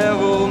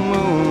devil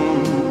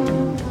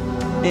moon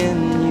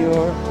in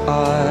your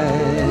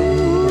eyes.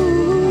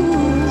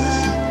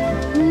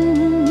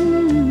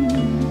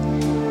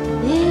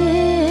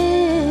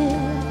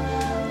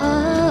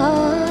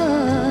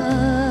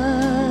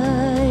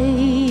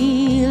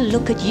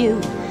 Look at you,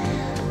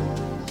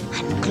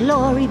 and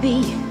glory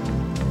be.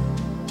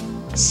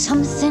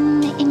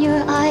 Something in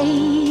your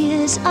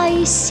eyes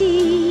I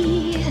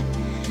see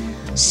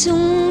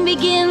soon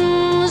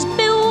begins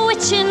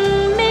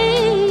bewitching me.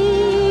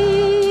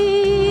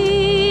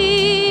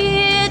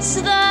 It's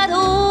that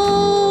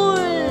old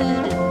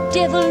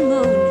devil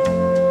moon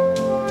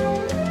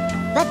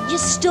that you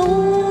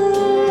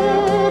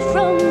stole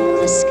from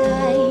the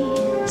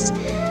skies.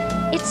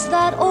 It's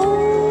that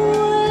old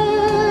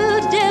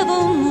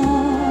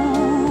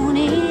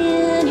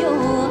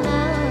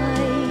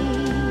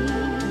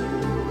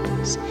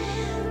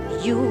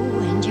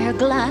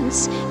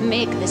glance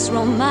make this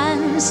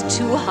romance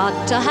too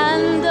hot to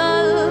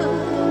handle.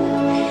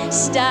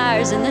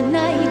 Stars in the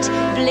night,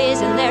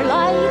 blazing their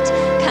light,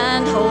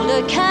 can't hold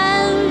a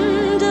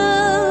candle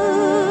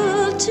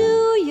to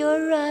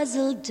your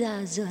razzle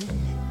dazzle.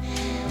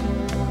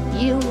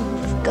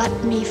 You've got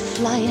me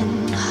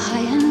flying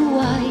high and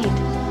wide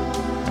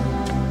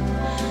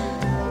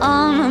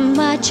on a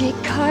magic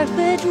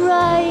carpet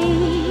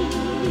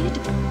ride,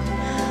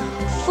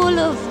 full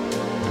of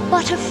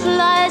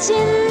butterflies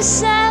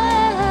inside.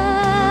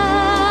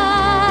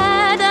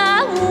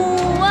 I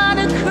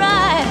wanna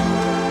cry,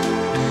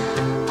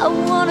 I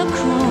wanna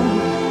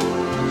cry,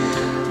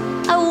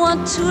 I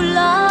want to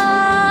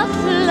laugh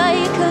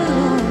like a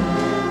loon.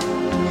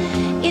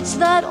 It's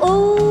that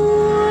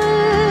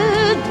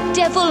old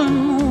devil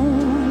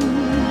moon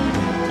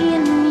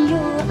in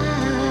your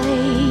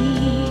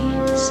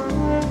eyes.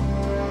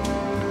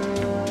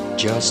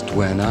 Just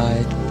when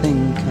I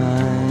think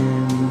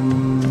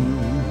I'm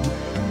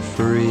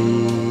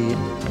free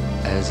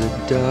as a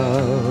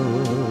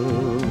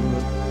dove,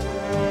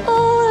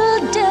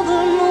 old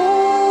devil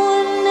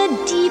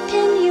moon deep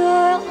in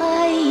your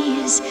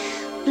eyes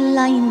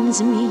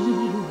blinds me